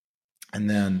 And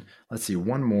then let's see,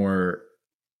 one more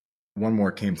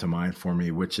came to mind for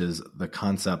me, which is the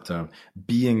concept of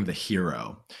being the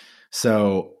hero.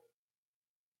 So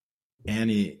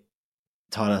Annie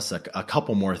taught us a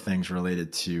couple more things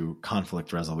related to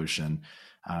conflict resolution.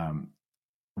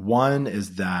 One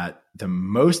is that the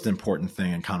most important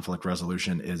thing in conflict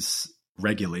resolution is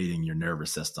regulating your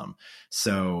nervous system.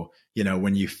 So,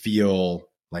 when you feel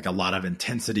like a lot of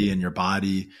intensity in your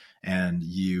body and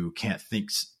you can't think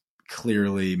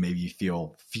clearly, maybe you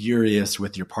feel furious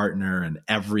with your partner and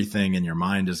everything in your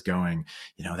mind is going,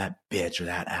 that bitch or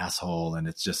that asshole, and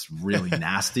it's just really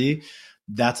nasty.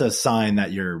 That's a sign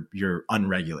that you're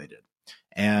unregulated.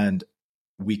 And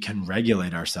we can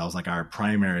regulate ourselves. Like our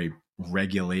primary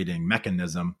regulating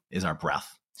mechanism is our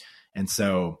breath. And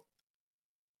so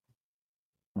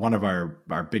one of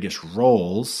our biggest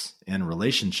roles in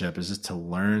relationship is just to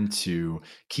learn to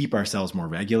keep ourselves more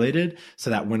regulated so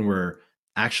that when we're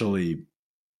actually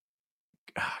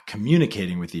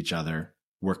communicating with each other,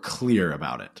 we're clear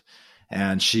about it.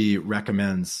 And she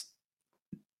recommends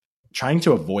trying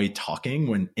to avoid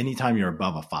talking anytime you're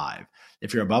above a 5.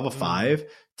 If you're above a 5,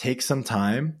 take some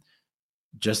time,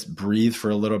 just breathe for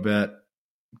a little bit,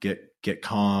 get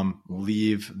calm,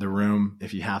 leave the room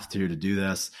if you have to do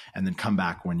this, and then come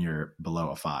back when you're below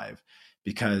a 5,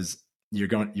 because you're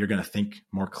going to think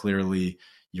more clearly.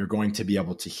 You're going to be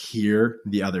able to hear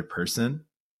the other person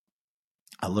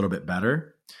a little bit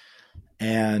better.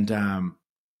 And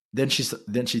then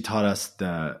she taught us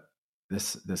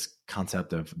this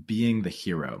concept of being the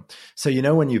hero. So,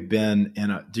 when you've been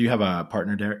do you have a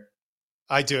partner, Derek?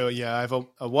 I do. Yeah. I have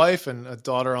a wife and a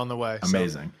daughter on the way.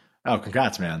 Amazing. So. Oh,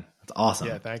 congrats, man. That's awesome.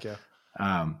 Yeah. Thank you.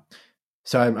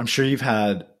 So I'm sure you've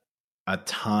had a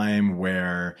time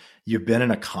where you've been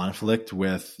in a conflict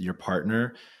with your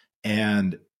partner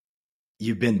and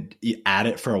you've been at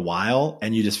it for a while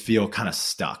and you just feel kind of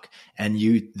stuck, and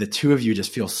the two of you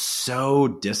just feel so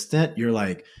distant. You're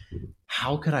like,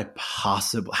 how could I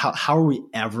possibly, how are we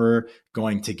ever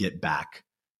going to get back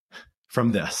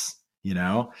from this?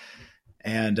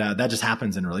 And that just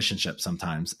happens in relationships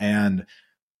sometimes. And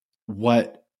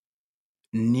what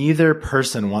neither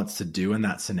person wants to do in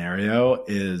that scenario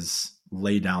is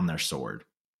lay down their sword.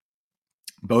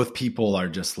 Both people are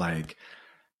just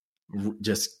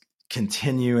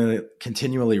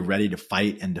continually ready to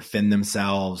fight and defend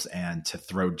themselves and to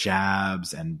throw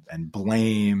jabs and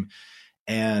blame.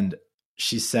 And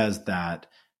she says that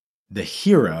the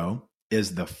hero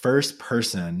is the first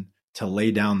person to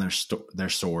lay down their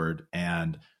sword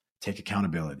and take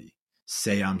accountability.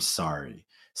 Say, I'm sorry.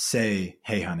 Say,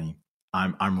 hey, honey,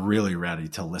 I'm really ready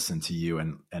to listen to you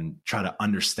and try to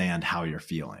understand how you're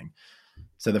feeling.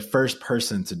 So the first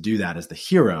person to do that is the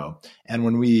hero. And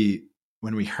when we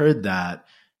heard that,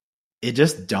 it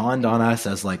just dawned on us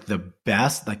as the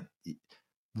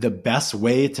best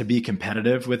way to be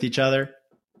competitive with each other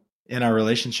in our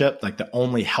relationship. The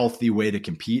only healthy way to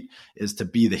compete is to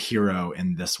be the hero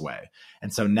in this way.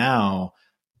 And so now,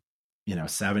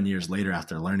 7 years later,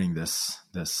 after learning this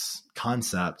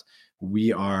concept,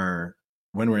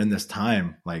 when we're in this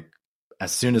time,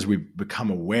 as soon as we become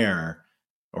aware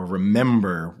or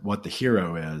remember what the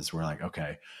hero is, we're like,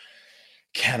 okay,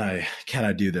 can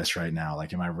I do this right now?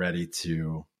 Am I ready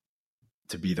to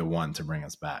be the one to bring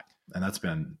us back? And that's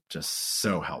been just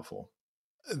so helpful.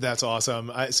 That's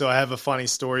awesome. So I have a funny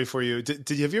story for you.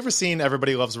 Have you ever seen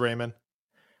Everybody Loves Raymond?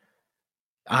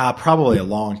 Probably a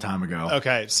long time ago.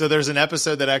 Okay. So there's an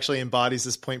episode that actually embodies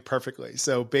this point perfectly.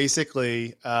 So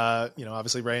basically,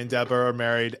 obviously Ray and Deborah are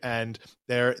married and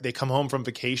they come home from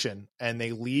vacation and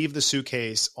they leave the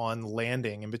suitcase on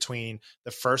landing in between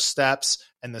the first steps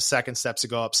and the second steps to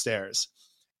go upstairs.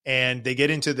 And they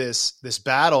get into this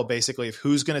battle basically of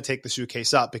who's going to take the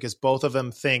suitcase up, because both of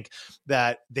them think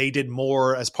that they did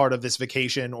more as part of this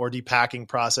vacation or depacking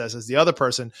process as the other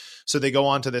person. So they go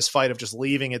on to this fight of just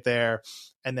leaving it there.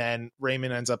 And then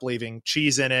Raymond ends up leaving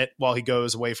cheese in it while he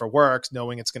goes away for work,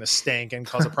 knowing it's going to stink and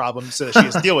cause a problem so that she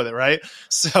has to deal with it, right?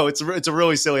 So it's a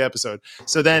really silly episode.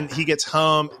 So then he gets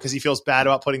home because he feels bad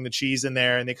about putting the cheese in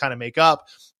there, and they kind of make up.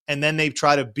 And then they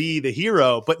try to be the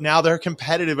hero, but now they're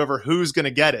competitive over who's going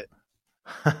to get it.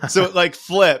 So it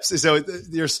flips. So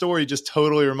your story just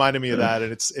totally reminded me of that.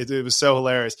 And it was so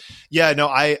hilarious. Yeah, no,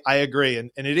 I agree.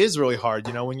 And it is really hard,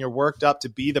 when you're worked up, to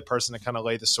be the person to kind of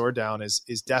lay the sword down is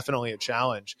definitely a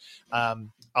challenge.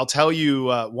 I'll tell you,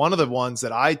 one of the ones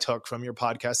that I took from your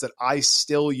podcast that I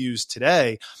still use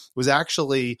today was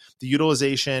actually the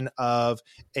utilization of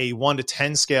a 1 to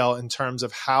 10 scale in terms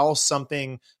of how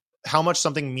much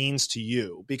something means to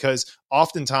you, because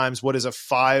oftentimes what is a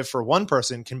 5 for one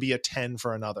person can be a 10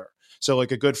 for another. So a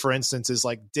good, for instance, is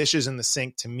dishes in the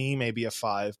sink to me may be a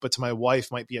 5, but to my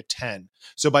wife might be a 10.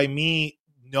 So by me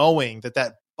knowing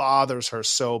that bothers her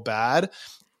so bad,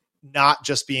 not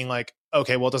just being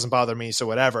okay, well, it doesn't bother me, so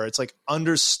whatever. It's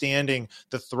understanding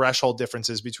the threshold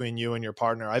differences between you and your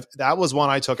partner. That was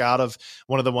one I took out of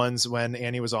one of the ones when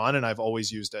Annie was on, and I've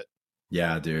always used it.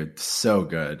 Yeah, dude. So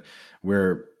good.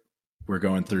 We're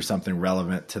going through something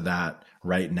relevant to that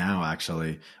right now.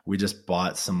 Actually, we just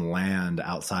bought some land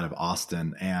outside of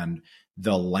Austin, and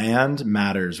the land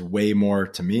matters way more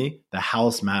to me. The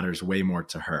house matters way more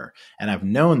to her. And I've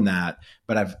known that,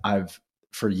 but I've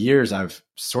for years, I've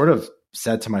sort of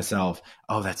said to myself,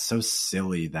 oh, that's so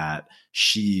silly that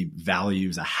she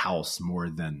values a house more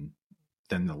than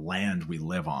than the land we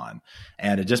live on.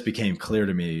 And it just became clear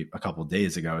to me a couple of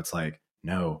days ago. It's like,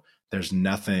 no, there's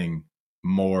nothing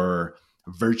more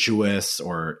virtuous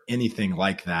or anything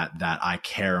like that I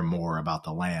care more about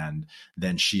the land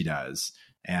than she does.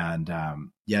 And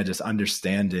just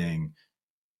understanding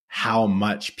how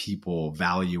much people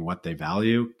value what they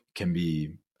value can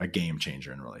be a game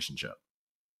changer in a relationship.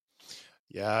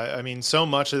 Yeah. I mean, so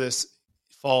much of this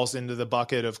falls into the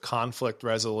bucket of conflict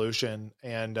resolution.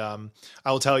 And I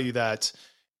will tell you that,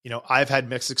 I've had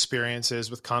mixed experiences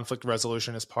with conflict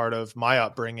resolution as part of my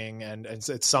upbringing. And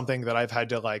it's something that I've had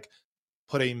to like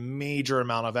put a major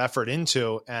amount of effort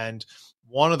into. And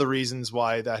one of the reasons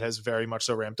why that has very much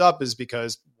so ramped up is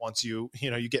because once you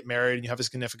get married and you have a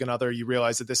significant other, you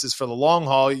realize that this is for the long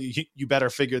haul. You better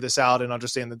figure this out and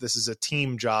understand that this is a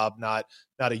team job, not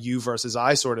a you versus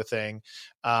I sort of thing.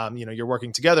 You're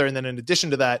working together. And then in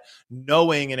addition to that,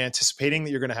 knowing and anticipating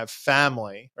that you're going to have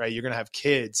family, right? You're going to have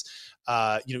kids.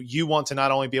 You want to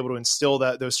not only be able to instill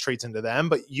those traits into them,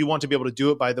 but you want to be able to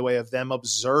do it by the way of them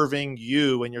observing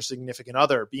you and your significant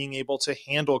other, being able to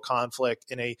handle conflict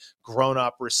in a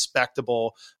grown-up,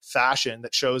 respectable fashion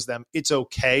that shows them it's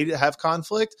okay to have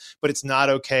conflict, but it's not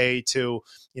okay to,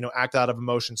 act out of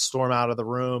emotion, storm out of the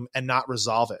room and not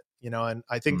resolve it. And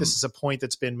I think this is a point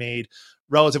that's been made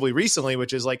relatively recently,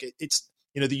 which is like, it's,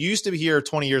 they used to be here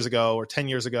 20 years ago or 10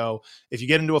 years ago. If you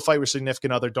get into a fight with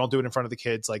significant other, don't do it in front of the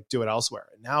kids, like do it elsewhere.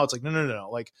 And now it's like, no.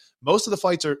 Like most of the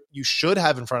fights you should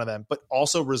have in front of them, but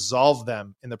also resolve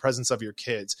them in the presence of your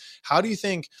kids. How do you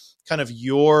think kind of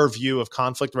your view of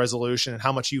conflict resolution and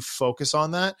how much you focus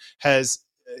on that has,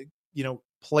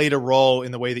 played a role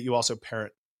in the way that you also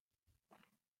parent?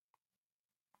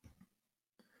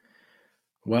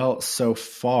 Well, so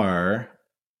far,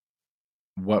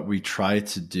 what we try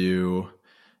to do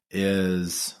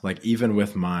is like, even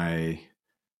with my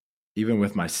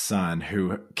son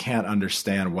who can't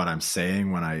understand what I'm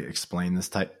saying when I explain this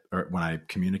type or when I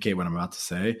communicate what I'm about to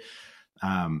say,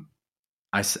 I'm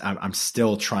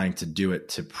still trying to do it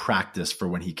to practice for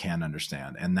when he can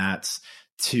understand. And that's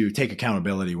to take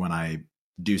accountability when I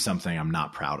do something I'm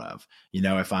not proud of.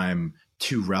 If I'm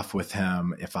too rough with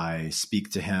him, if I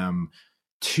speak to him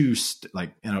too,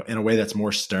 in a way that's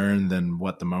more stern than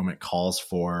what the moment calls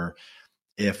for,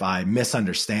 if I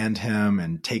misunderstand him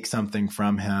and take something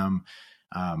from him,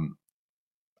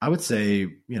 I would say,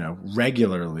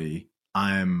 regularly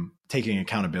I'm taking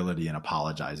accountability and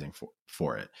apologizing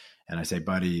for it. And I say,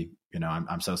 buddy,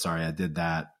 I'm so sorry I did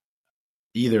that.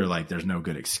 Either like there's no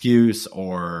good excuse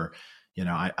or,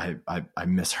 I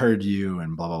misheard you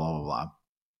and blah, blah, blah, blah, blah.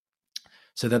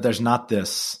 So that there's not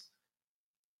this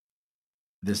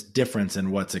difference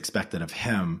in what's expected of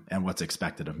him and what's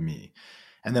expected of me.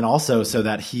 And then also so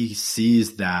that he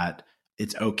sees that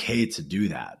it's okay to do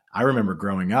that. I remember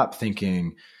growing up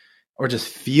thinking or just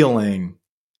feeling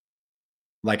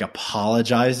like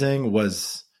apologizing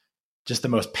was just the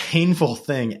most painful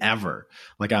thing ever.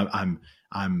 Like I'm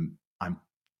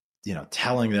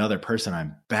telling the other person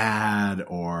I'm bad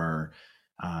or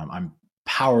I'm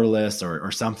powerless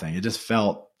or something. It just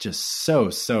felt just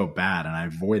so bad, and I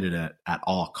avoided it at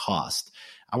all cost.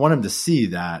 I want him to see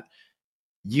that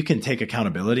you can take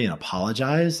accountability and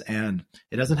apologize, and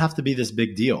it doesn't have to be this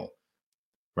big deal,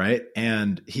 right?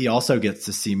 And he also gets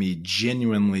to see me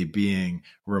genuinely being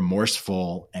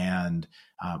remorseful and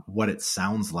what it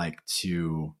sounds like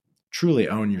to truly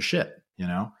own your shit,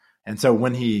 And so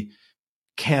when he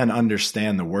can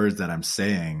understand the words that I'm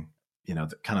saying,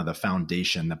 kind of the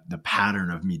foundation, the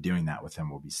pattern of me doing that with him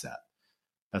will be set.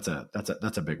 That's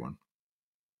a big one.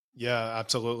 Yeah,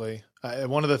 absolutely.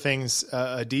 One of the things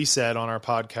Adi said on our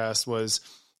podcast was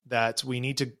that we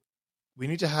need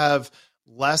to have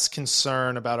less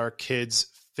concern about our kids'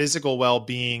 physical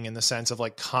well-being in the sense of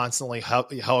like constantly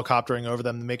helicoptering over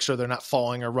them to make sure they're not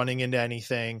falling or running into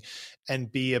anything,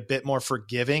 and be a bit more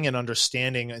forgiving and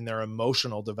understanding in their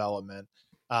emotional development.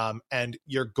 And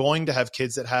you're going to have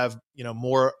kids that have,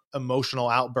 more emotional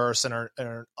outbursts and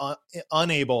are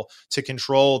unable to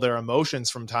control their emotions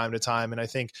from time to time. And I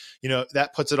think,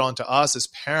 that puts it on to us as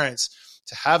parents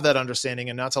to have that understanding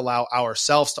and not to allow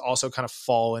ourselves to also kind of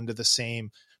fall into the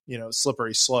same,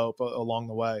 slippery slope along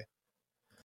the way.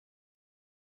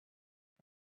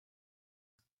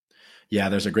 Yeah,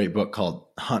 there's a great book called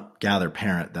Hunt, Gather,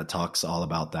 Parent that talks all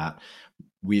about that.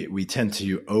 We tend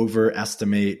to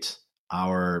overestimate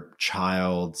our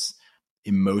child's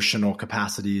emotional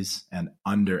capacities and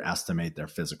underestimate their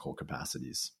physical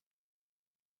capacities.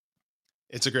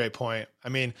 It's a great point. I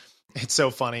mean, it's so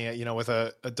funny, with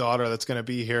a daughter that's going to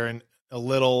be here in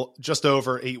just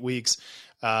over 8 weeks.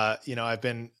 I've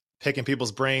been picking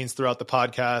people's brains throughout the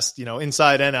podcast,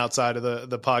 inside and outside of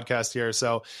the podcast here.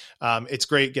 So it's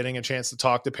great getting a chance to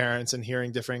talk to parents and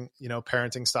hearing different,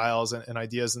 parenting styles and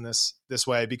ideas in this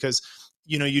way, because,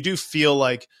 you do feel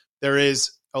like there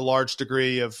is a large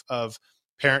degree of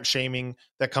parent shaming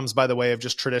that comes by the way of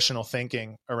just traditional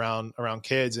thinking around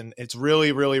kids. And it's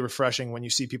really, really refreshing when you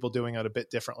see people doing it a bit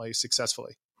differently,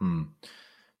 successfully.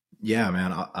 Yeah,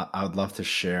 man, I would love to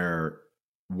share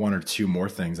one or two more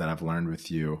things that I've learned with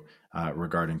you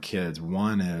regarding kids.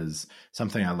 One is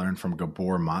something I learned from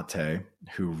Gabor Mate,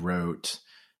 who wrote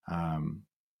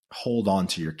Hold On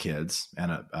to Your Kids,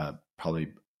 and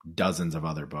probably dozens of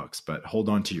other books, but Hold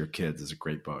On to Your Kids is a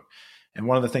great book. And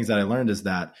one of the things that I learned is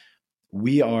that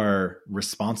we are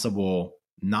responsible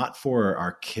not for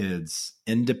our kids'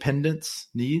 independence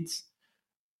needs,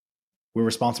 we're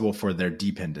responsible for their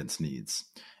dependence needs.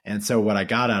 And so what I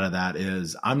got out of that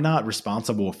is I'm not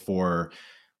responsible for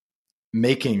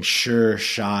making sure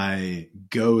Shai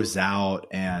goes out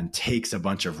and takes a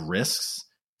bunch of risks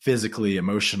physically,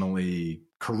 emotionally,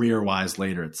 career-wise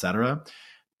later, et cetera.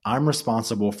 I'm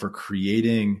responsible for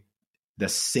creating the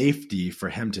safety for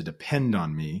him to depend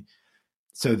on me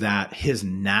so that his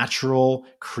natural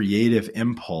creative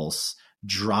impulse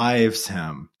drives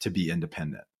him to be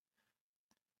independent.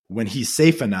 When he's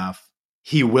safe enough,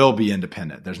 he will be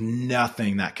independent. There's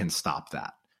nothing that can stop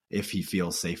that if he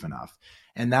feels safe enough.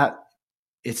 And that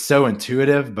it's so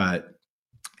intuitive, but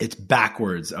it's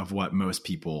backwards of what most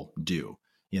people do.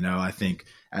 I think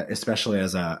especially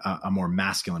as a more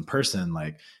masculine person,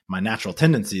 like my natural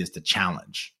tendency is to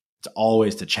challenge. It's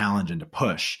always to challenge and to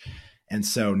push. And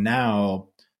so now,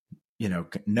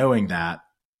 knowing that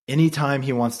anytime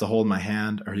he wants to hold my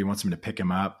hand or he wants me to pick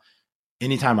him up,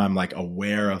 anytime I'm like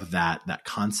aware of that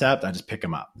concept, I just pick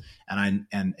him up. And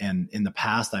in the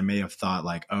past, I may have thought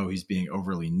like, oh, he's being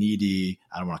overly needy.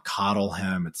 I don't want to coddle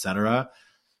him, etc.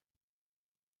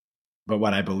 But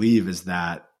what I believe is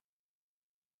that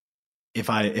if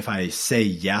I say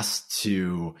yes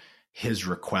to his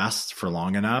request for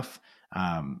long enough,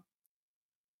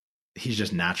 he's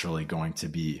just naturally going to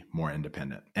be more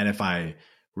independent. And if I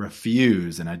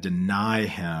refuse and I deny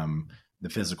him the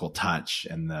physical touch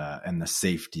and the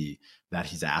safety that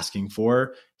he's asking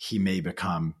for, he may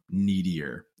become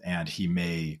needier and he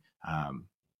may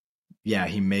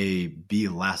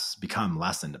become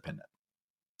less independent.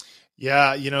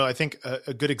 Yeah. I think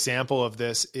a good example of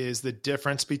this is the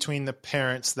difference between the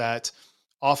parents that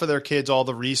offer their kids all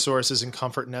the resources and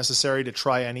comfort necessary to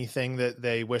try anything that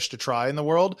they wish to try in the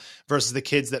world versus the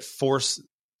kids that force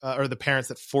or the parents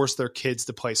that force their kids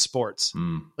to play sports.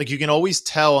 Like you can always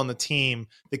tell on the team,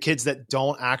 the kids that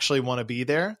don't actually want to be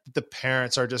there, the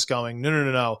parents are just going,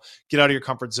 no, get out of your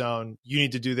comfort zone. You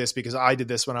need to do this because I did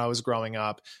this when I was growing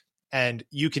up. And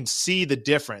you can see the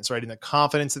difference, right? In the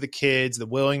confidence of the kids, the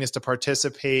willingness to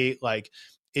participate. Like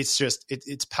it's just,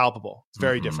 it's palpable. It's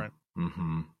very different.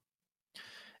 Mm-hmm.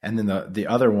 And then the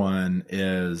other one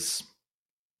is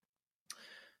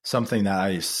something that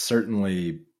I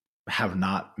certainly have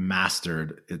not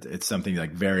mastered. It's something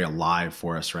like very alive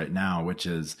for us right now, which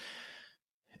is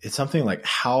it's something like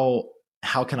how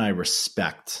can I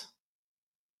respect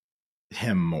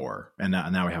him more? And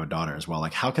now we have a daughter as well.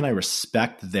 Like how can I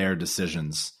respect their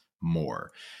decisions more?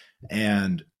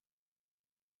 And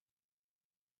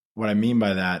what I mean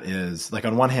by that is like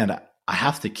on one hand, I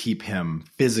have to keep him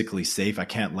physically safe. I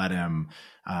can't let him,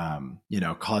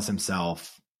 cause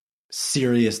himself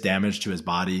serious damage to his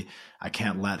body. I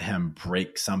can't let him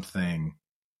break something,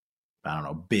 I don't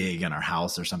know, big in our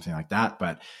house or something like that.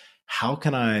 But how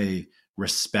can I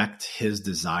respect his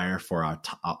desire for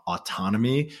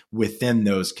autonomy within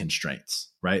those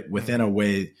constraints, right? Within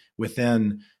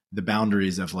the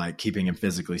boundaries of like keeping him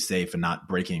physically safe and not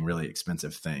breaking really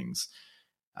expensive things.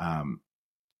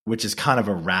 Which is kind of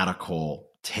a radical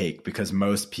take because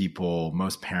most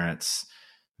parents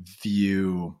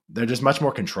they're just much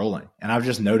more controlling. And I've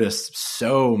just noticed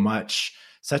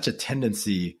such a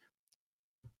tendency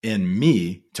in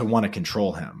me to want to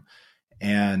control him.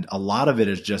 And a lot of it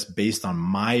is just based on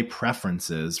my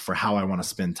preferences for how I want to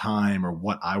spend time or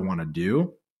what I want to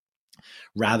do,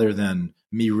 rather than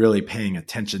me really paying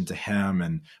attention to him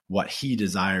and what he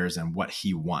desires and what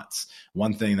he wants.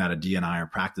 One thing that Adi and I are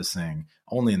practicing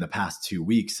only in the past 2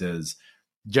 weeks is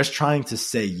just trying to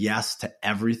say yes to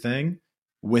everything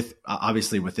with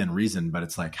obviously within reason, but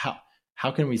it's like,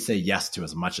 how can we say yes to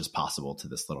as much as possible to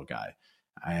this little guy?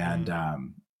 And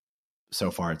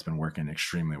so far it's been working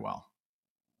extremely well.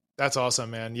 That's awesome,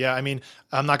 man. Yeah. I mean,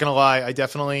 I'm not going to lie. I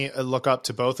definitely look up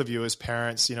to both of you as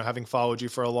parents, having followed you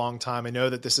for a long time. I know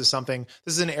that this is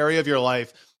an area of your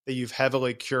life that you've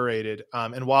heavily curated.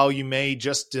 And while you may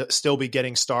just still be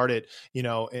getting started, you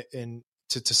know,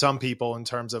 to some people in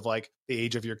terms of like the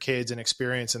age of your kids and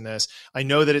experience in this, I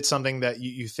know that it's something that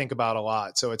you think about a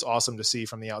lot. So it's awesome to see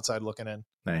from the outside looking in.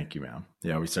 Thank you, man.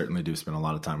 Yeah, we certainly do spend a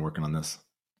lot of time working on this.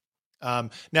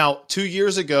 Now, 2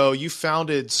 years ago, you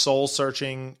founded Soul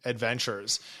Searching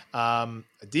Adventures.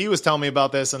 Dee was telling me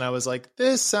about this, and I was like,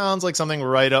 this sounds like something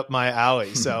right up my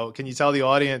alley. So can you tell the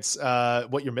audience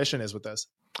what your mission is with this?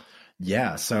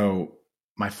 Yeah. So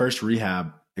my first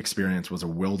rehab experience was a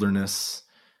wilderness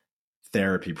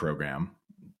therapy program.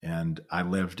 And I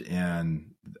lived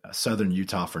in southern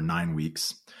Utah for 9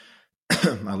 weeks.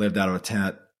 I lived out of a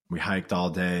tent. We hiked all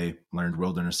day, learned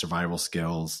wilderness survival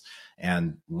skills,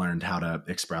 and learned how to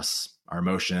express our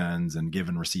emotions and give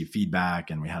and receive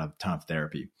feedback. And we had a ton of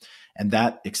therapy. And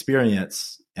that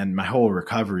experience and my whole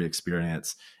recovery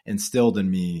experience instilled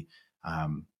in me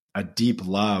a deep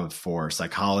love for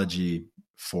psychology,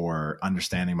 for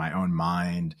understanding my own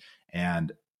mind,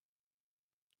 and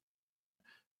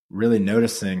really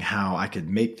noticing how I could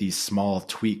make these small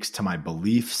tweaks to my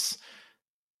beliefs,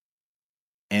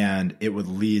 and it would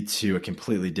lead to a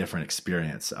completely different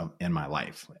experience in my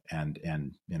life. And,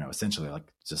 you know, essentially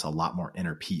like just a lot more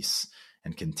inner peace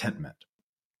and contentment.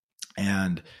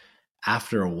 And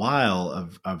after a while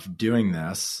of doing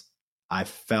this, I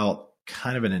felt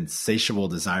kind of an insatiable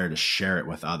desire to share it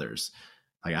with others.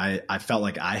 Like I felt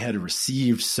like I had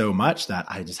received so much that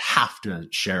I just have to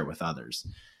share it with others.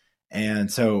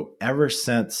 And so ever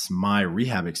since my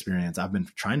rehab experience, I've been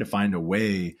trying to find a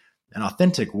way, an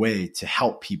authentic way to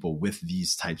help people with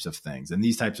these types of things. And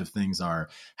these types of things are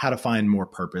how to find more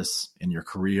purpose in your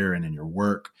career and in your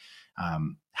work,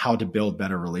 how to build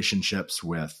better relationships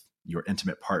with your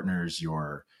intimate partners,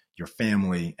 your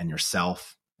family, and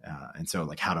yourself. And so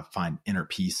like how to find inner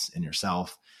peace in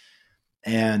yourself,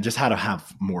 and just how to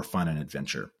have more fun and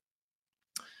adventure.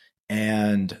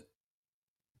 And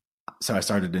so I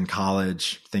started in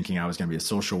college thinking I was going to be a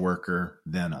social worker,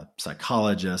 then a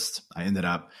psychologist. I ended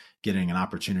up getting an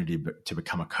opportunity to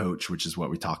become a coach, which is what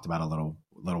we talked about a little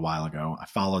while ago. I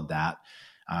followed that.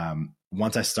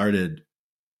 Once I started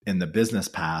in the business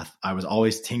path, I was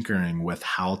always tinkering with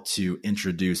how to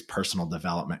introduce personal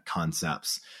development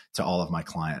concepts to all of my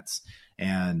clients.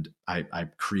 And I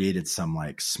created some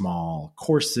like small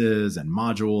courses and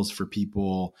modules for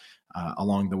people.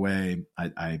 Along the way,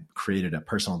 I created a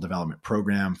personal development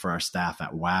program for our staff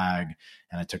at WAG,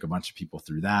 and I took a bunch of people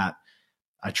through that.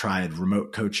 I tried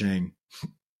remote coaching.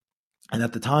 And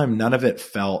at the time, none of it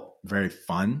felt very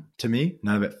fun to me.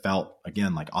 None of it felt,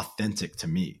 again, like authentic to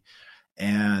me.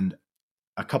 And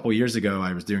a couple of years ago,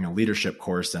 I was doing a leadership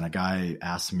course, and a guy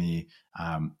asked me,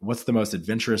 what's the most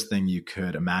adventurous thing you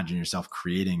could imagine yourself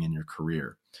creating in your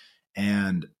career?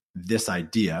 And this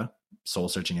idea, Soul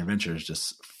Searching Adventures,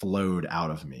 just flowed out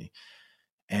of me.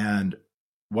 And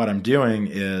what I'm doing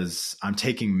is I'm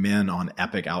taking men on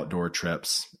epic outdoor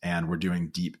trips, and we're doing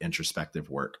deep introspective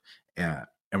work. And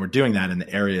we're doing that in the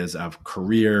areas of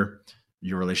career,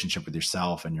 your relationship with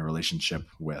yourself, and your relationship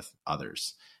with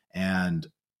others. And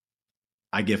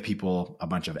I give people a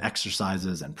bunch of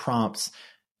exercises and prompts,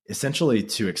 essentially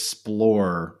to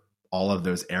explore all of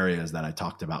those areas that I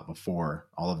talked about before,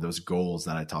 all of those goals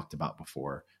that I talked about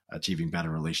before, achieving better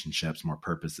relationships, more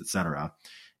purpose, etc.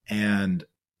 And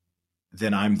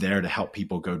then I'm there to help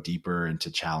people go deeper and to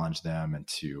challenge them and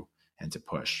to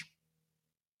push.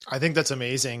 I think that's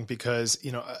amazing because,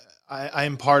 you know, I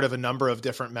am part of a number of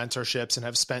different mentorships and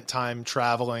have spent time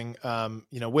traveling,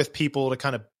 you know, with people to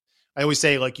kind of, I always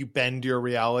say like you bend your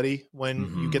reality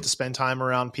when you get to spend time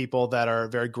around people that are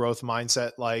very growth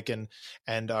mindset like,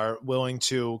 and are willing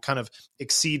to kind of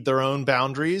exceed their own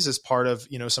boundaries as part of,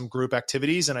 you know, some group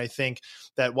activities. And I think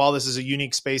that while this is a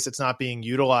unique space that's not being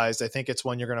utilized, I think it's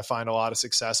one you're going to find a lot of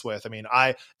success with. I mean,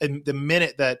 the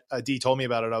minute that Dee told me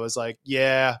about it, I was like,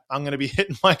 yeah, I'm going to be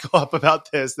hitting Michael up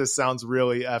about this. This sounds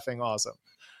really effing awesome.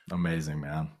 Amazing,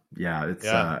 man.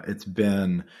 Yeah.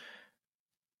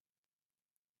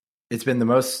 It's been the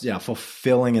most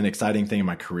fulfilling and exciting thing in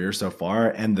my career so far,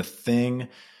 and the thing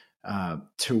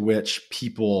to which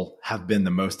people have been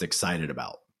the most excited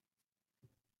about.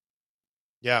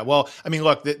 Yeah, well, I mean,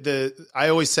 look, I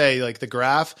always say like the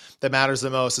graph that matters the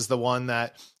most is the one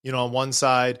that, you know, on one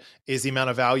side is the amount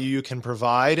of value you can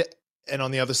provide, and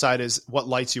on the other side is what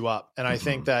lights you up. And I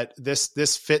think that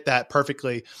this fit that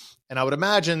perfectly. And I would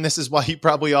imagine this is why you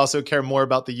probably also care more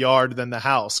about the yard than the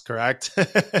house, correct?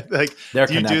 Like,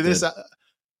 do you do this?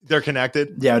 They're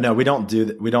connected. Yeah, no, we don't do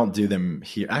them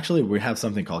here. Actually, we have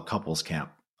something called couples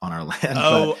camp on our land.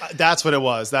 Oh, that's what it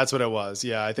was.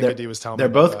 Yeah, I think Adi was telling me. They're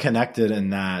both connected in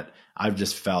that I've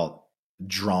just felt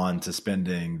drawn to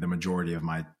spending the majority of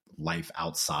my life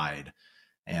outside.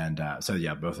 And so,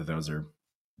 yeah, both of those are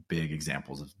big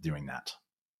examples of doing that.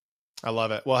 I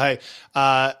love it. Well, hey,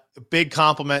 big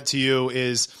compliment to you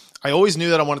is I always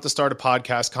knew that I wanted to start a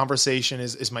podcast. Conversation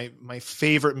is my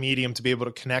favorite medium to be able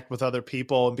to connect with other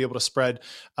people and be able to spread,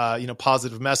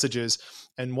 positive messages.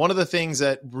 And one of the things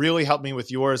that really helped me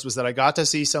with yours was that I got to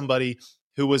see somebody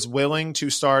who was willing to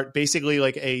start basically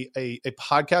like a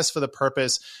podcast for the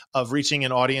purpose of reaching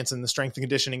an audience in the strength and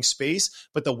conditioning space,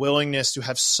 but the willingness to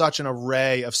have such an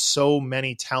array of so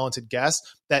many talented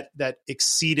guests that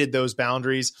exceeded those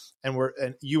boundaries. And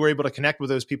you were able to connect with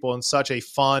those people in such a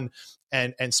fun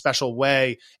and special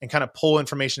way and kind of pull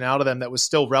information out of them that was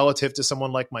still relative to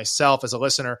someone like myself as a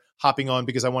listener hopping on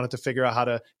because I wanted to figure out how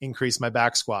to increase my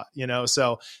back squat,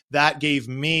 So that gave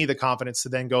me the confidence to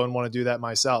then go and want to do that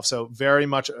myself. So very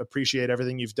much appreciate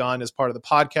everything you've done as part of the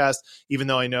podcast, even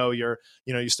though I know you're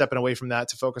stepping away from that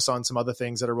to focus on some other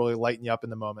things that are really lighting you up in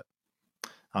the moment.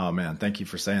 Oh man, thank you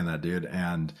for saying that, dude.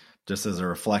 And just as a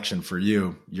reflection for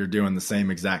you, you're doing the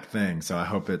same exact thing. So I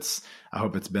hope it's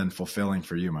been fulfilling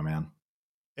for you, my man.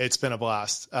 It's been a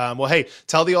blast. Well, hey,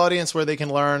 tell the audience where they can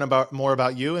learn more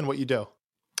about you and what you do.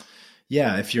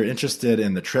 Yeah, if you're interested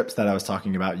in the trips that I was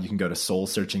talking about, you can go to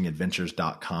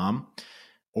soulsearchingadventures.com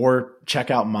or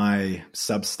check out my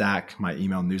Substack, my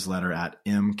email newsletter at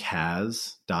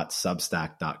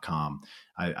mkaz.substack.com.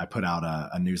 I put out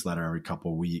a newsletter every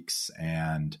couple of weeks,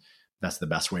 and that's the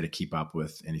best way to keep up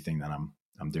with anything that I'm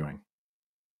doing.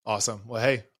 Awesome. Well,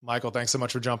 hey, Michael, thanks so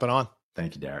much for jumping on.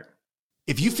 Thank you, Derek.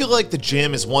 If you feel like the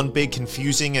gym is one big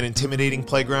confusing and intimidating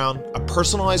playground, a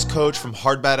personalized coach from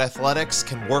Hardbat Athletics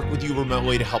can work with you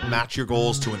remotely to help match your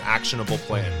goals to an actionable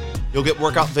plan. You'll get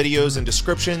workout videos and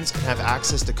descriptions and have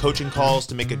access to coaching calls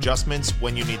to make adjustments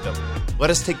when you need them.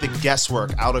 Let us take the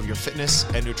guesswork out of your fitness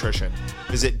and nutrition.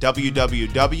 Visit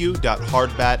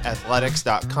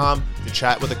www.hardbatathletics.com to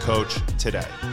chat with a coach today.